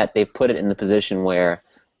shame that they put it in the position where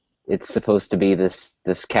it's supposed to be this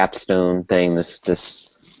capstone thing, the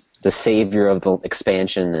savior of the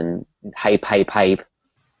expansion and hype.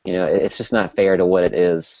 It's just not fair to what it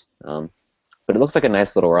is. But it looks like a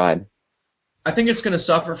nice little ride. I think it's going to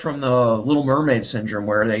suffer from the Little Mermaid syndrome,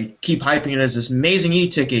 where they keep hyping it as this amazing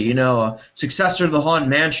e-ticket, a successor to the Haunted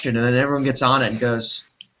Mansion, and then everyone gets on it and goes,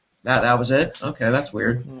 that was it? Okay, that's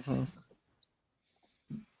weird. Mm-hmm.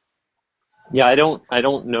 Yeah, I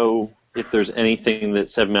don't know if there's anything that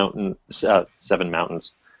Seven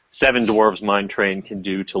Dwarves Mine Train can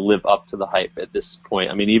do to live up to the hype at this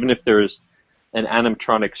point. I mean, even if there's an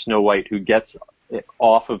animatronic Snow White who gets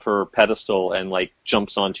off of her pedestal and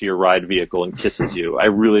jumps onto your ride vehicle and kisses you, I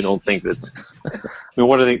really don't think that's. I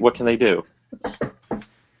mean, what can they do?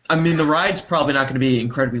 I mean, the ride's probably not going to be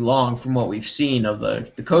incredibly long from what we've seen of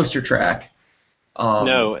the coaster track.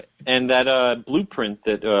 No, and that blueprint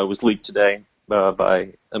that was leaked today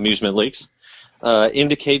by Amusement Leaks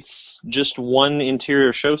indicates just one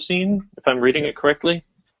interior show scene, if I'm reading it correctly.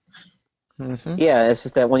 Mm-hmm. Yeah, it's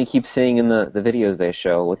just that one you keep seeing in the videos they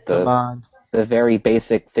show with the very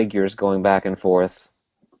basic figures going back and forth.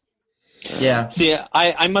 Yeah. See,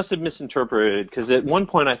 I must have misinterpreted, because at one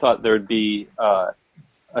point I thought there would be a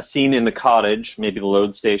scene in the cottage, maybe the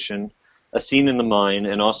load station, a scene in the mine,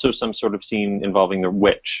 and also some sort of scene involving the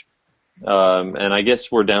witch. And I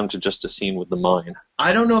guess we're down to just a scene with the mine.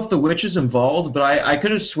 I don't know if the witch is involved, but I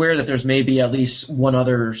could have swear that there's maybe at least one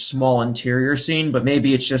other small interior scene, but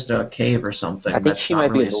maybe it's just a cave or something. I think she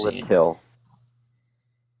might be in the lift hill.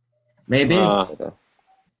 Maybe.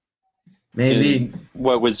 Maybe.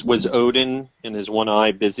 What was Odin and his one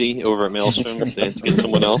eye busy over at Maelstrom? They had to get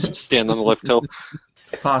someone else to stand on the lift hill.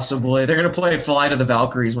 Possibly. They're going to play Flight of the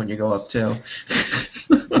Valkyries when you go up, too.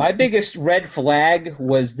 My biggest red flag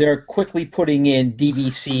was they're quickly putting in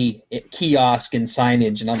DVC kiosk and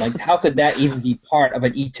signage, and I'm like, how could that even be part of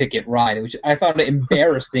an e-ticket ride? I found it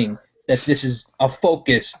embarrassing that this is a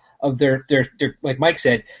focus of their, like Mike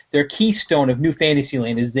said, their keystone of New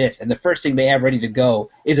Fantasyland is this, and the first thing they have ready to go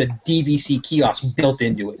is a DVC kiosk built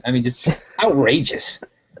into it. I mean, just outrageous.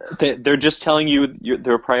 They're just telling you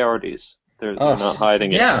their priorities. They're not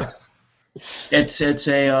hiding it. Yeah, it's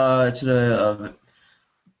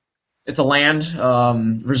a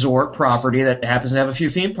land resort property that happens to have a few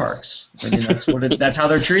theme parks. I mean, that's how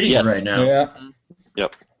they're treating it right now. Yeah.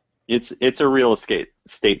 Yep. It's a real estate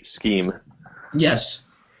scheme. Yes.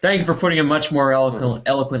 Thank you for putting it much more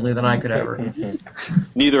eloquently than I could ever.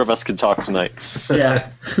 Neither of us could talk tonight. Yeah.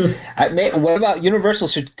 What about Universal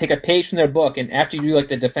should take a page from their book, and after you do like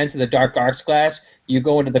the Defense of the Dark Arts class, you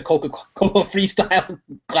go into the Coca-Cola freestyle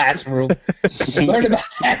classroom, learn about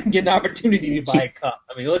that, and get an opportunity to buy a cup.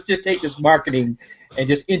 I mean, let's just take this marketing and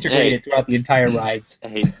just integrate it throughout the entire ride.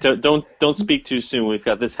 Hey, don't speak too soon. We've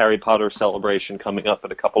got this Harry Potter celebration coming up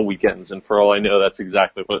in a couple weekends, and for all I know, that's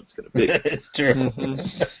exactly what it's going to be. It's true.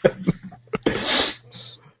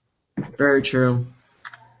 Very true.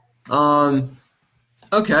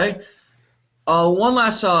 Okay. One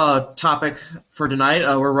last topic for tonight.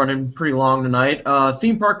 We're running pretty long tonight.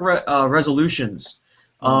 Theme park resolutions.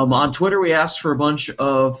 On Twitter, we asked for a bunch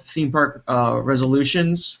of theme park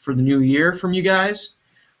resolutions for the new year from you guys.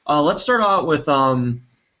 Let's start out with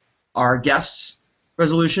our guests'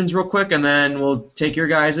 resolutions real quick, and then we'll take your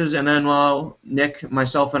guys's, and then Nick,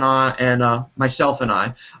 myself, and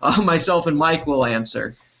Mike will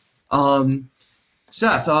answer.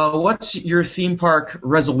 Seth, what's your theme park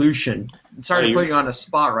resolution? Sorry to put you on a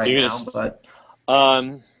spot right now, but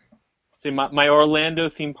see, my Orlando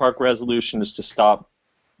theme park resolution is to stop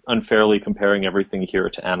unfairly comparing everything here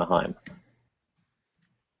to Anaheim.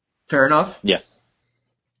 Fair enough. Yeah,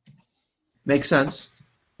 makes sense.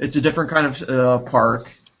 It's a different kind of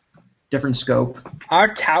park, different scope.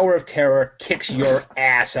 Our Tower of Terror kicks your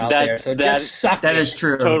ass out there, so just suck it. That is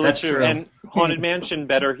true. Totally That's true. And Haunted Mansion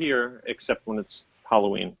better here, except when it's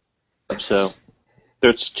Halloween. So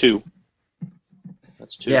there's two.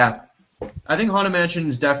 That's two. Yeah, I think Haunted Mansion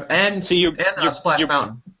is definitely and Splash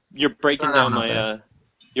Mountain. You're breaking down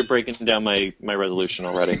my resolution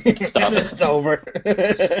already. Stop it. It's over.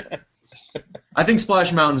 I think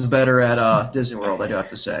Splash Mountain's better at Disney World. I do have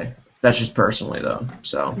to say. That's just personally though.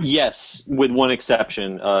 So yes, with one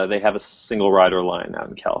exception, they have a single rider line out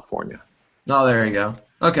in California. Oh, there you go.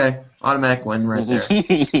 Okay, automatic win right there.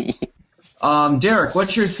 Derek,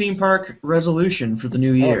 what's your theme park resolution for the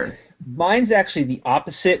new year? Mine's actually the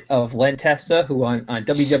opposite of Len Testa, who on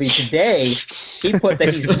WW Today, he put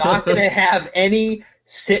that he's not going to have any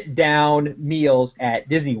sit-down meals at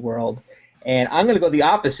Disney World. And I'm going to go the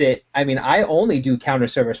opposite. I mean, I only do counter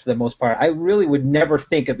service for the most part. I really would never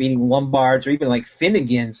think of eating Lombard's or even like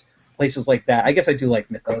Finnegan's, places like that. I guess I do like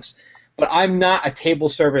Mythos. But I'm not a table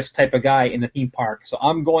service type of guy in the theme park. So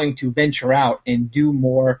I'm going to venture out and do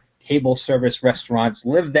more table service restaurants,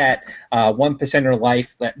 live that 1%er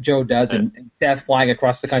life that Joe does, and Seth flying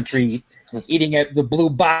across the country, eating at the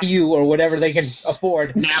Blue Bayou or whatever they can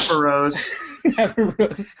afford. Napa Rose. Napa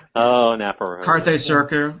Rose. Oh, Napa Rose. Carthay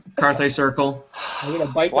Circle.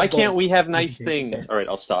 Why can't we have nice things? All right,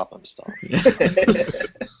 I'll stop. I'm stopping. We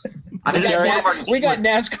got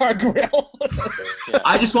NASCAR Grill.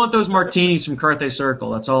 I just want those martinis from Carthay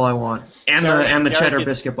Circle. That's all I want. And the cheddar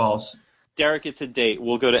biscuit balls. Derek, it's a date.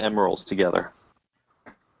 We'll go to Emerald's together.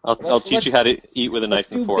 I'll teach you how to eat with a knife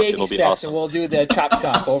and fork. It'll be awesome. And we'll do the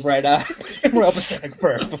chop over at Emerald Pacific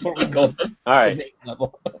first before we go. All right.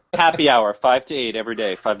 Happy hour, 5 to 8 every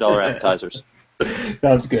day. $5 appetizers.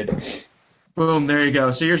 Sounds good. Boom, there you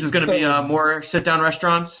go. So yours is going to be more sit-down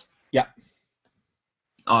restaurants? Yeah.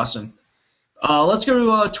 Awesome. Let's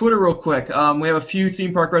go to Twitter real quick. We have a few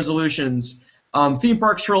theme park resolutions. Theme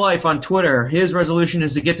Parks for Life on Twitter. His resolution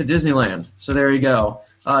is to get to Disneyland. So there you go.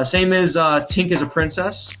 Same as Tink is a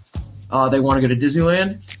Princess. They want to go to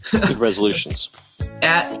Disneyland. Good resolutions.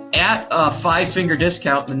 At Five Finger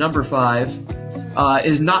Discount, the number 5,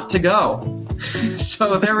 is not to go.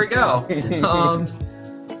 So there we go.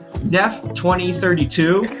 Neff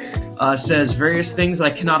 2032 says various things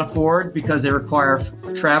I cannot afford because they require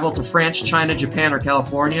travel to France, China, Japan, or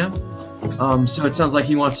California. So it sounds like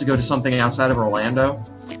he wants to go to something outside of Orlando.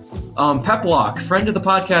 Peplock, friend of the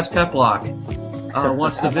podcast, Peplock,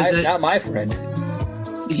 wants to visit. Not my friend.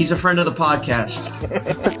 He's a friend of the podcast.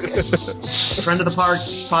 Friend of the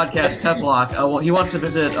podcast, Peplock. Well, he wants to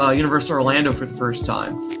visit Universal Orlando for the first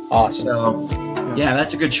time. Awesome. So, yeah,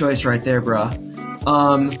 that's a good choice right there, bruh.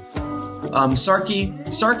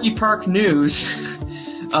 Sarky Park News.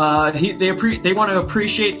 They want to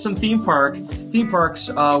appreciate some theme parks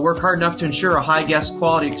work hard enough to ensure a high guest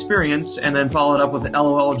quality experience, and then follow it up with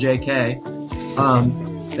LOLJK.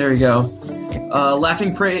 There you go.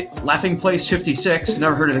 Laughing Place 56.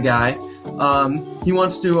 Never heard of the guy. He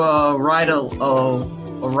wants to ride a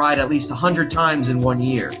ride at least 100 times in 1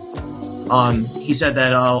 year. He said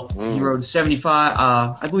that he rode 75.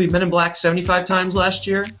 I believe Men in Black 75 times last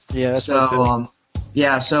year. Yeah, that's so.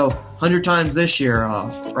 Yeah, so 100 times this year,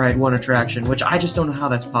 ride one attraction, which I just don't know how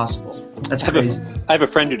that's possible. That's crazy. I have a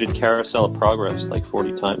friend who did Carousel of Progress like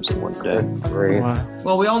 40 times in one day. Great. Wow.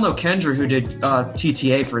 Well, we all know Kendra, who did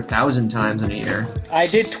TTA for 1,000 times in a year. I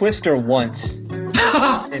did Twister once.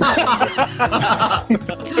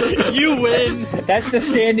 You win! That's the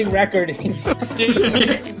standing record.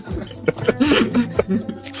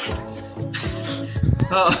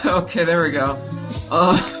 Okay, there we go.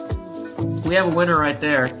 We have a winner right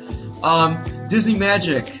there. Disney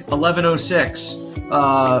Magic 1106.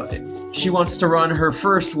 She wants to run her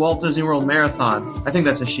first Walt Disney World Marathon. I think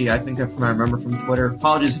that's a she. I think I remember from Twitter.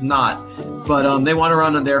 Apologies if not. But they want to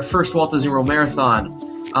run their first Walt Disney World Marathon.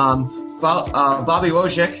 Bobby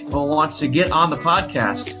Wojcik wants to get on the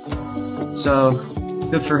podcast. So,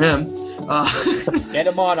 good for him. Get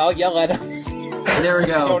him on. I'll yell at him. There we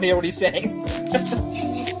go. I don't hear what he's saying.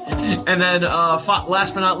 And then,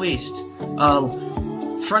 last but not least,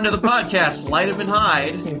 friend of the podcast, Light 'em and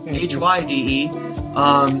Hyde, HYDE.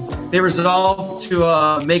 They resolved to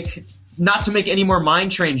not to make any more Mine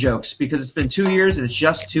Train jokes because it's been 2 years and it's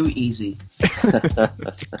just too easy.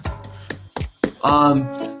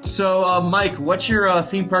 So, Mike, what's your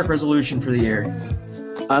theme park resolution for the year?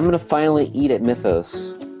 I'm gonna finally eat at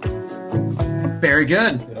Mythos. Very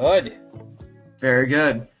good. Good. Very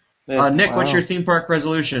good. Nick, what's your theme park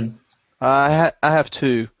resolution? I have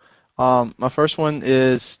 2. My first one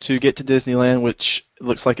is to get to Disneyland, which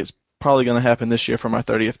looks like it's probably going to happen this year for my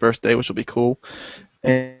 30th birthday, which will be cool.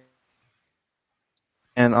 And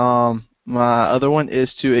my other one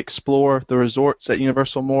is to explore the resorts at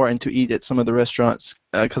Universal more and to eat at some of the restaurants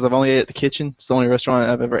because I've only ate at the Kitchen. It's the only restaurant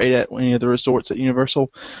I've ever ate at any of the resorts at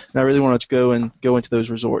Universal, and I really wanted to go into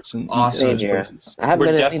those resorts and eat at those places.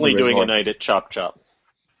 We're definitely doing a night at Chop Chop.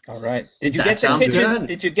 All right. Did you get the kitchen? Good.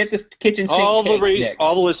 Did you get the kitchen sink? All cake,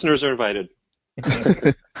 the listeners are invited.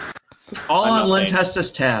 All on Len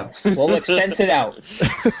Testis tab. We'll expense it out.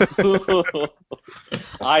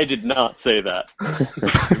 I did not say that.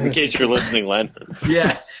 In case you're listening, Len.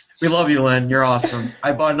 Yeah, we love you, Len. You're awesome.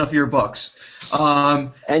 I bought enough of your books.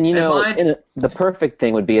 And the perfect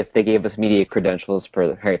thing would be if they gave us media credentials for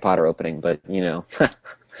the Harry Potter opening, but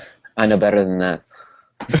I know better than that.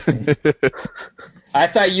 I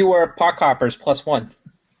thought you were Park Hoppers +1.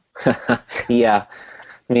 Yeah.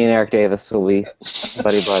 Me and Eric Davis will be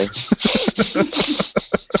buddy.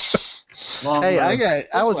 Hey,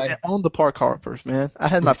 I was on the Park Hoppers, man. I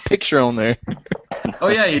had my picture on there. Oh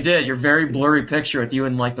yeah, you did. Your very blurry picture with you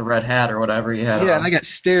in like the red hat or whatever you had. Yeah, on. and I got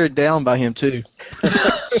stared down by him too.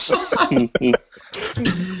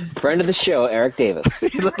 Friend of the show, Eric Davis.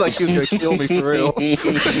 He looked like he was going to kill me for real.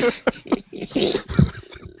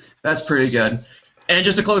 That's pretty good. And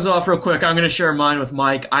just to close it off real quick, I'm going to share mine with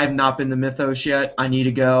Mike. I've not been to Mythos yet. I need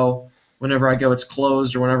to go. Whenever I go, it's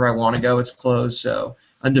closed, or whenever I want to go, it's closed. So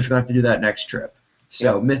I'm just going to have to do that next trip.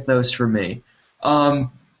 So yep. Mythos for me.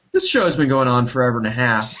 This show has been going on forever and a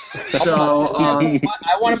half. So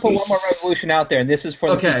I want to put one more resolution out there, and this is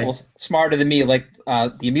for the people smarter than me, like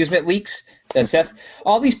the amusement leaks. Seth,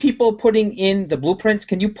 all these people putting in the blueprints,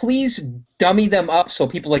 can you please dummy them up so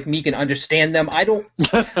people like me can understand them? I don't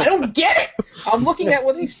get it. I'm looking at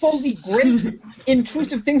what these supposedly great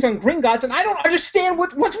intrusive things on Gringotts, and I don't understand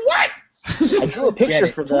what's what. I drew a picture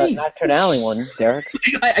for the Nocturne Alley one, Derek.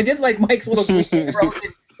 I did like Mike's little green road.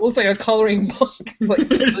 It looked like a coloring book.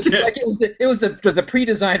 It was the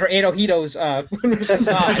pre-design for Anohito's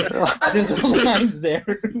design. There's little lines there.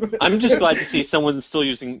 I'm just glad to see someone still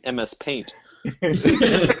using MS Paint.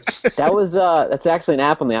 That's actually an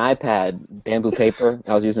app on the iPad, Bamboo Paper.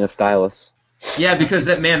 I was using a stylus. Yeah, because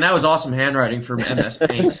that was awesome handwriting for MS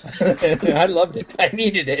Paint. I loved it. I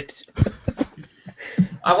needed it.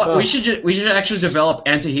 We should actually develop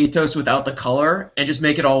Antohitos without the color and just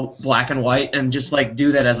make it all black and white and just like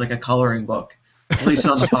do that as like a coloring book. Release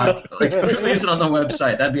it on the release it on the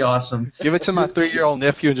website. That'd be awesome. Give it to my 3-year-old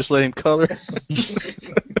nephew and just let him color.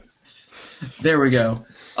 There we go.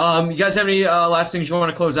 You guys have any last things you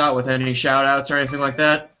want to close out with? Any shout-outs or anything like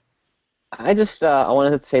that? I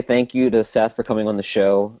wanted to say thank you to Seth for coming on the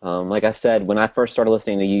show. Like I said, when I first started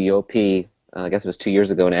listening to UUOP, I guess it was 2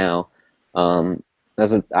 years ago now,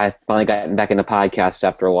 I finally got back into podcasts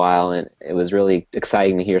after a while, and it was really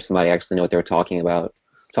exciting to hear somebody actually know what they were talking about,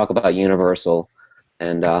 talk about Universal.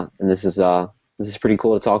 And this is pretty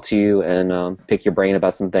cool to talk to you and pick your brain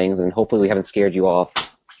about some things, and hopefully we haven't scared you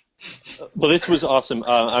off. Well, this was awesome.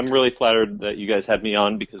 I'm really flattered that you guys had me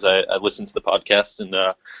on because I listened to the podcast and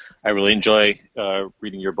I really enjoy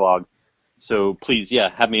reading your blog. So please,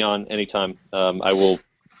 have me on anytime. I will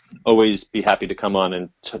always be happy to come on and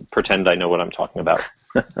pretend I know what I'm talking about.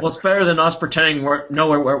 Well, it's better than us pretending we know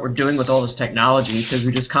what we're doing with all this technology because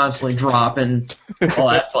we just constantly drop and all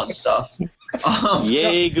that fun stuff.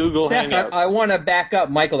 Yay, Google Seth, Hangouts. I want to back up,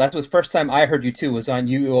 Michael. That was the first time I heard you, too, was on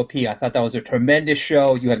UUOP. I thought that was a tremendous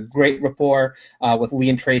show. You had great rapport with Lee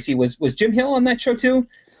and Tracy. Was Jim Hill on that show, too?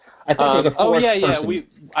 I thought there was a fourth person.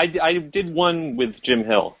 I did one with Jim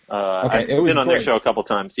Hill. Okay, I've been on their show a couple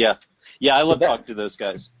times, Yeah, I love talking to those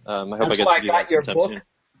guys. I hope I get to do that sometime soon.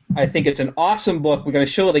 I think it's an awesome book. We're going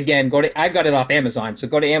to show it again. I got it off Amazon, so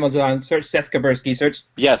go to Amazon, search Seth Kubersky, search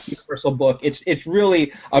Universal book. It's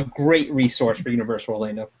really a great resource for Universal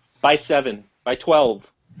Orlando. Buy 7, buy 12.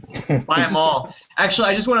 Buy them all. Actually,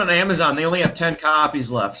 I just went on Amazon. They only have 10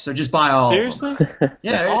 copies left, so just buy all. Seriously?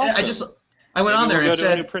 Yeah, awesome. I went on there and it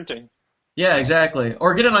said new printing. Yeah, exactly.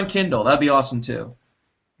 Or get it on Kindle. That'd be awesome too.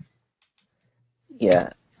 Yeah,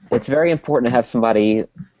 it's very important to have somebody,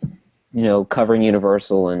 covering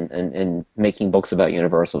Universal and making books about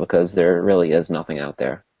Universal because there really is nothing out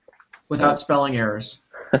there. Without spelling errors.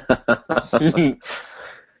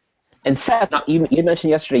 And Seth, you mentioned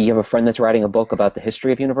yesterday you have a friend that's writing a book about the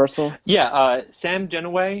history of Universal? Yeah, Sam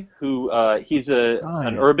Genoway, who he's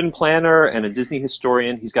an urban planner and a Disney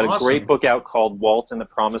historian. He's got a great book out called Walt and the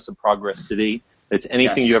Promise of Progress City. It's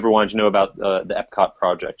anything you ever wanted to know about the Epcot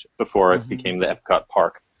project before it became the Epcot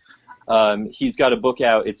Park. He's got a book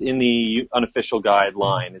out. It's in the unofficial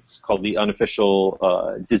guideline. It's called The Unofficial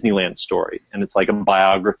Disneyland Story, and it's like a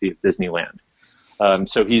biography of Disneyland.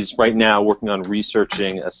 So he's right now working on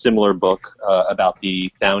researching a similar book about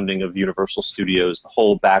the founding of Universal Studios, the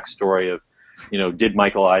whole backstory of, did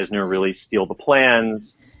Michael Eisner really steal the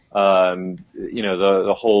plans?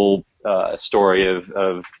 The whole story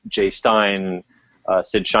of Jay Stein,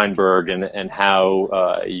 Sid Sheinberg, and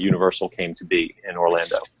how Universal came to be in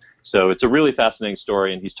Orlando. So it's a really fascinating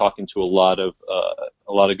story, and he's talking to a lot of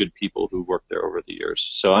good people who worked there over the years.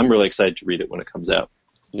 So I'm really excited to read it when it comes out.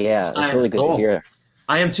 Yeah, it's really good to hear.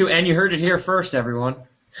 I am too, and you heard it here first, everyone.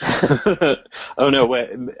 Oh, no,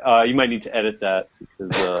 wait. You might need to edit that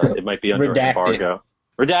because it might be under embargo.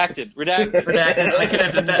 Redacted. I can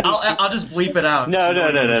edit that. I'll just bleep it out.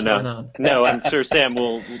 No. No, I'm sure Sam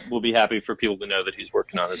will be happy for people to know that he's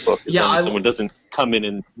working on his book as long as someone doesn't come in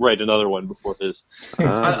and write another one before his.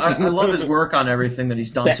 I love his work on everything that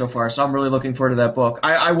he's done so far, so I'm really looking forward to that book.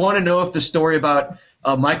 I want to know if the story about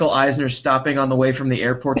Michael Eisner stopping on the way from the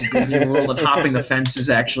airport to Disney World and hopping the fence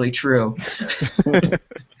is actually true.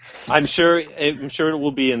 I'm sure it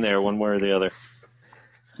will be in there one way or the other.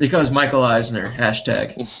 Because Michael Eisner,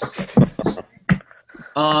 hashtag.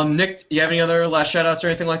 Nick, do you have any other last shout-outs or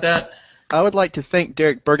anything like that? I would like to thank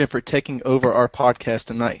Derek Bergen for taking over our podcast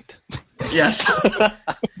tonight. Yes.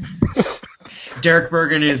 Derek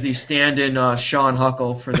Bergen is the stand-in Sean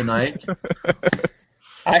Huckle for the night.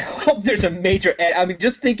 I hope there's a major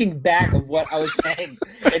just thinking back of what I was saying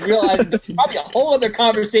and realizing there's probably a whole other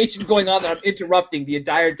conversation going on that I'm interrupting the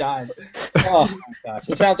entire time. Oh, my gosh.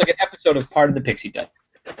 It sounds like an episode of Part of the Pixie Dust.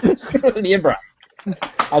 The improv.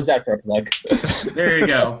 How's that for a plug? There you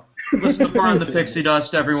go. Listen to Part of the Pixie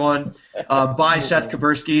Dust, everyone. By Seth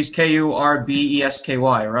Kubersky's Kurbesky,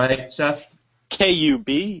 right, Seth?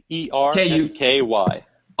 Kubersky.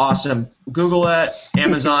 Awesome. Google it,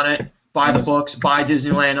 Amazon it. Buy the books. Buy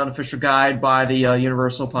Disneyland Unofficial Guide. Buy the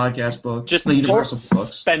Universal podcast book. Just the Universal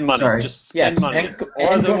books. Spend money. Sorry. Just spend money.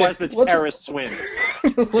 Otherwise, the terrorists win.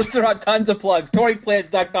 Let's throw out tons of plugs.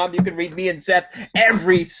 ToryPlans.com. You can read me and Seth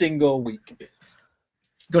every single week.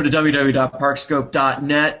 Go to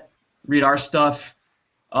www.parkscope.net. Read our stuff.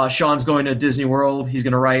 Sean's going to Disney World. He's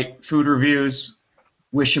going to write food reviews.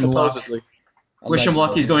 Wish him luck. Wish him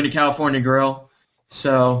luck. He's going to California Grill.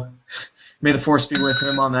 So may the force be with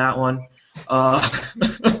him on that one.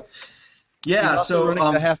 Yeah. He's so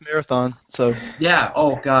running a half marathon. So yeah.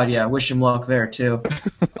 Oh God. Yeah. Wish him luck there too.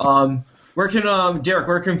 Where can Derek?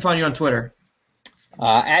 Where can we find you on Twitter?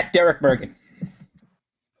 At Derek Bergen.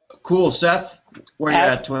 Cool. Seth, where you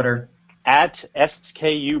at Twitter? At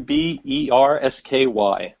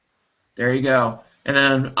SKUBERSKY. There you go. And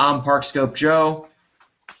then I'm Parkscope Joe.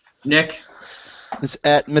 Nick? It's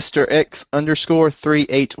at Mr.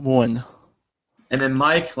 X_381. And then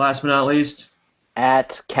Mike, last but not least?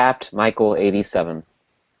 At Capt Michael 87.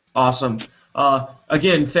 Awesome.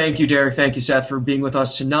 Again, thank you, Derek. Thank you, Seth, for being with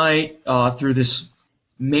us tonight through this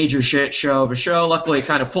major shit show of a show. Luckily, it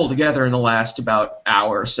kind of pulled together in the last about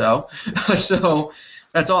hour or so. So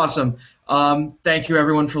that's awesome. Thank you,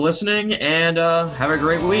 everyone, for listening, and have a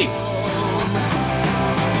great week.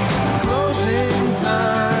 Closing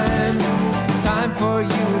time. Time for you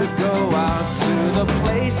to go out to the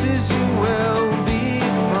places you will be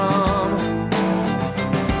from.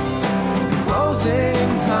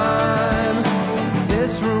 Closing time.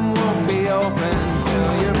 This room won't be open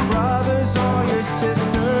till your brothers or your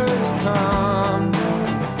sisters come.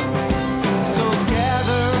 So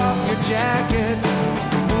gather up your jackets,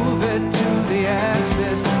 move it to the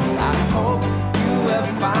exits. I hope you have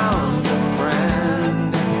found a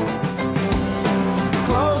friend.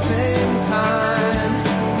 Closing time.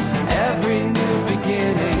 Every new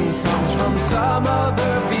beginning comes from some other